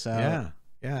 Check this out.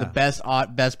 Yeah. The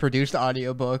best produced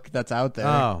audiobook that's out there.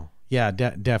 Oh. Yeah,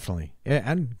 definitely. Yeah,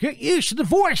 and get used to the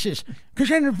voices, because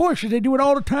in the voices they do it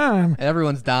all the time.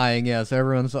 Everyone's dying, yeah. So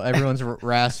everyone's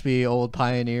raspy old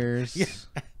pioneers. Yeah.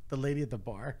 The lady at the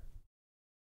bar.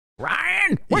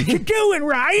 Ryan, what you doing,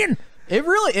 Ryan? It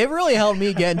really helped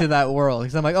me get into that world,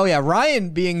 because I'm like, oh yeah,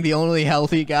 Ryan being the only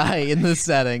healthy guy in this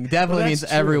setting definitely means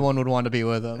everyone would want to be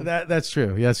with him. That's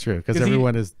true. That's true, because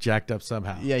everyone is jacked up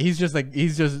somehow. Yeah, he's just a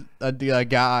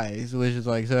guy, so it's just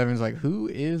like, so everyone's like, who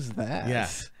is that? Yeah.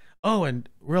 Oh, and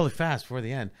really fast before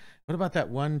the end, what about that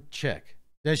one chick?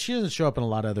 She doesn't show up in a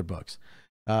lot of other books.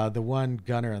 The one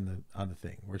gunner on the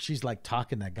thing where she's like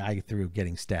talking that guy through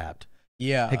getting stabbed.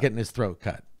 Yeah, getting his throat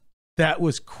cut. That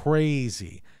was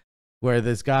crazy. Where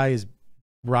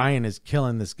Ryan is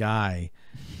killing this guy,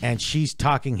 and she's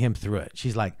talking him through it.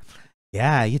 She's like,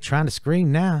 "Yeah, you're trying to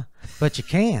scream now, but you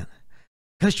can't,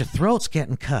 because your throat's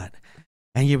getting cut,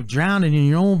 and you're drowning in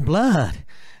your own blood."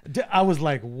 I was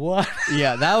like, what?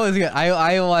 Yeah, that was good.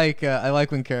 I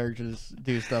like when characters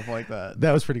do stuff like that.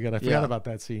 That was pretty good. I forgot about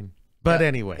that scene. But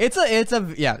anyway, it's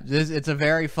a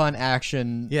very fun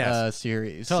action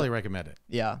series. Totally recommend it.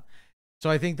 Yeah. So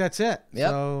I think that's it. Yep.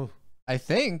 So I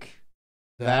think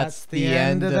that's the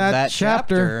end of that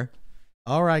chapter.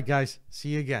 All right, guys. See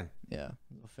you again. Yeah,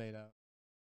 we'll fade out.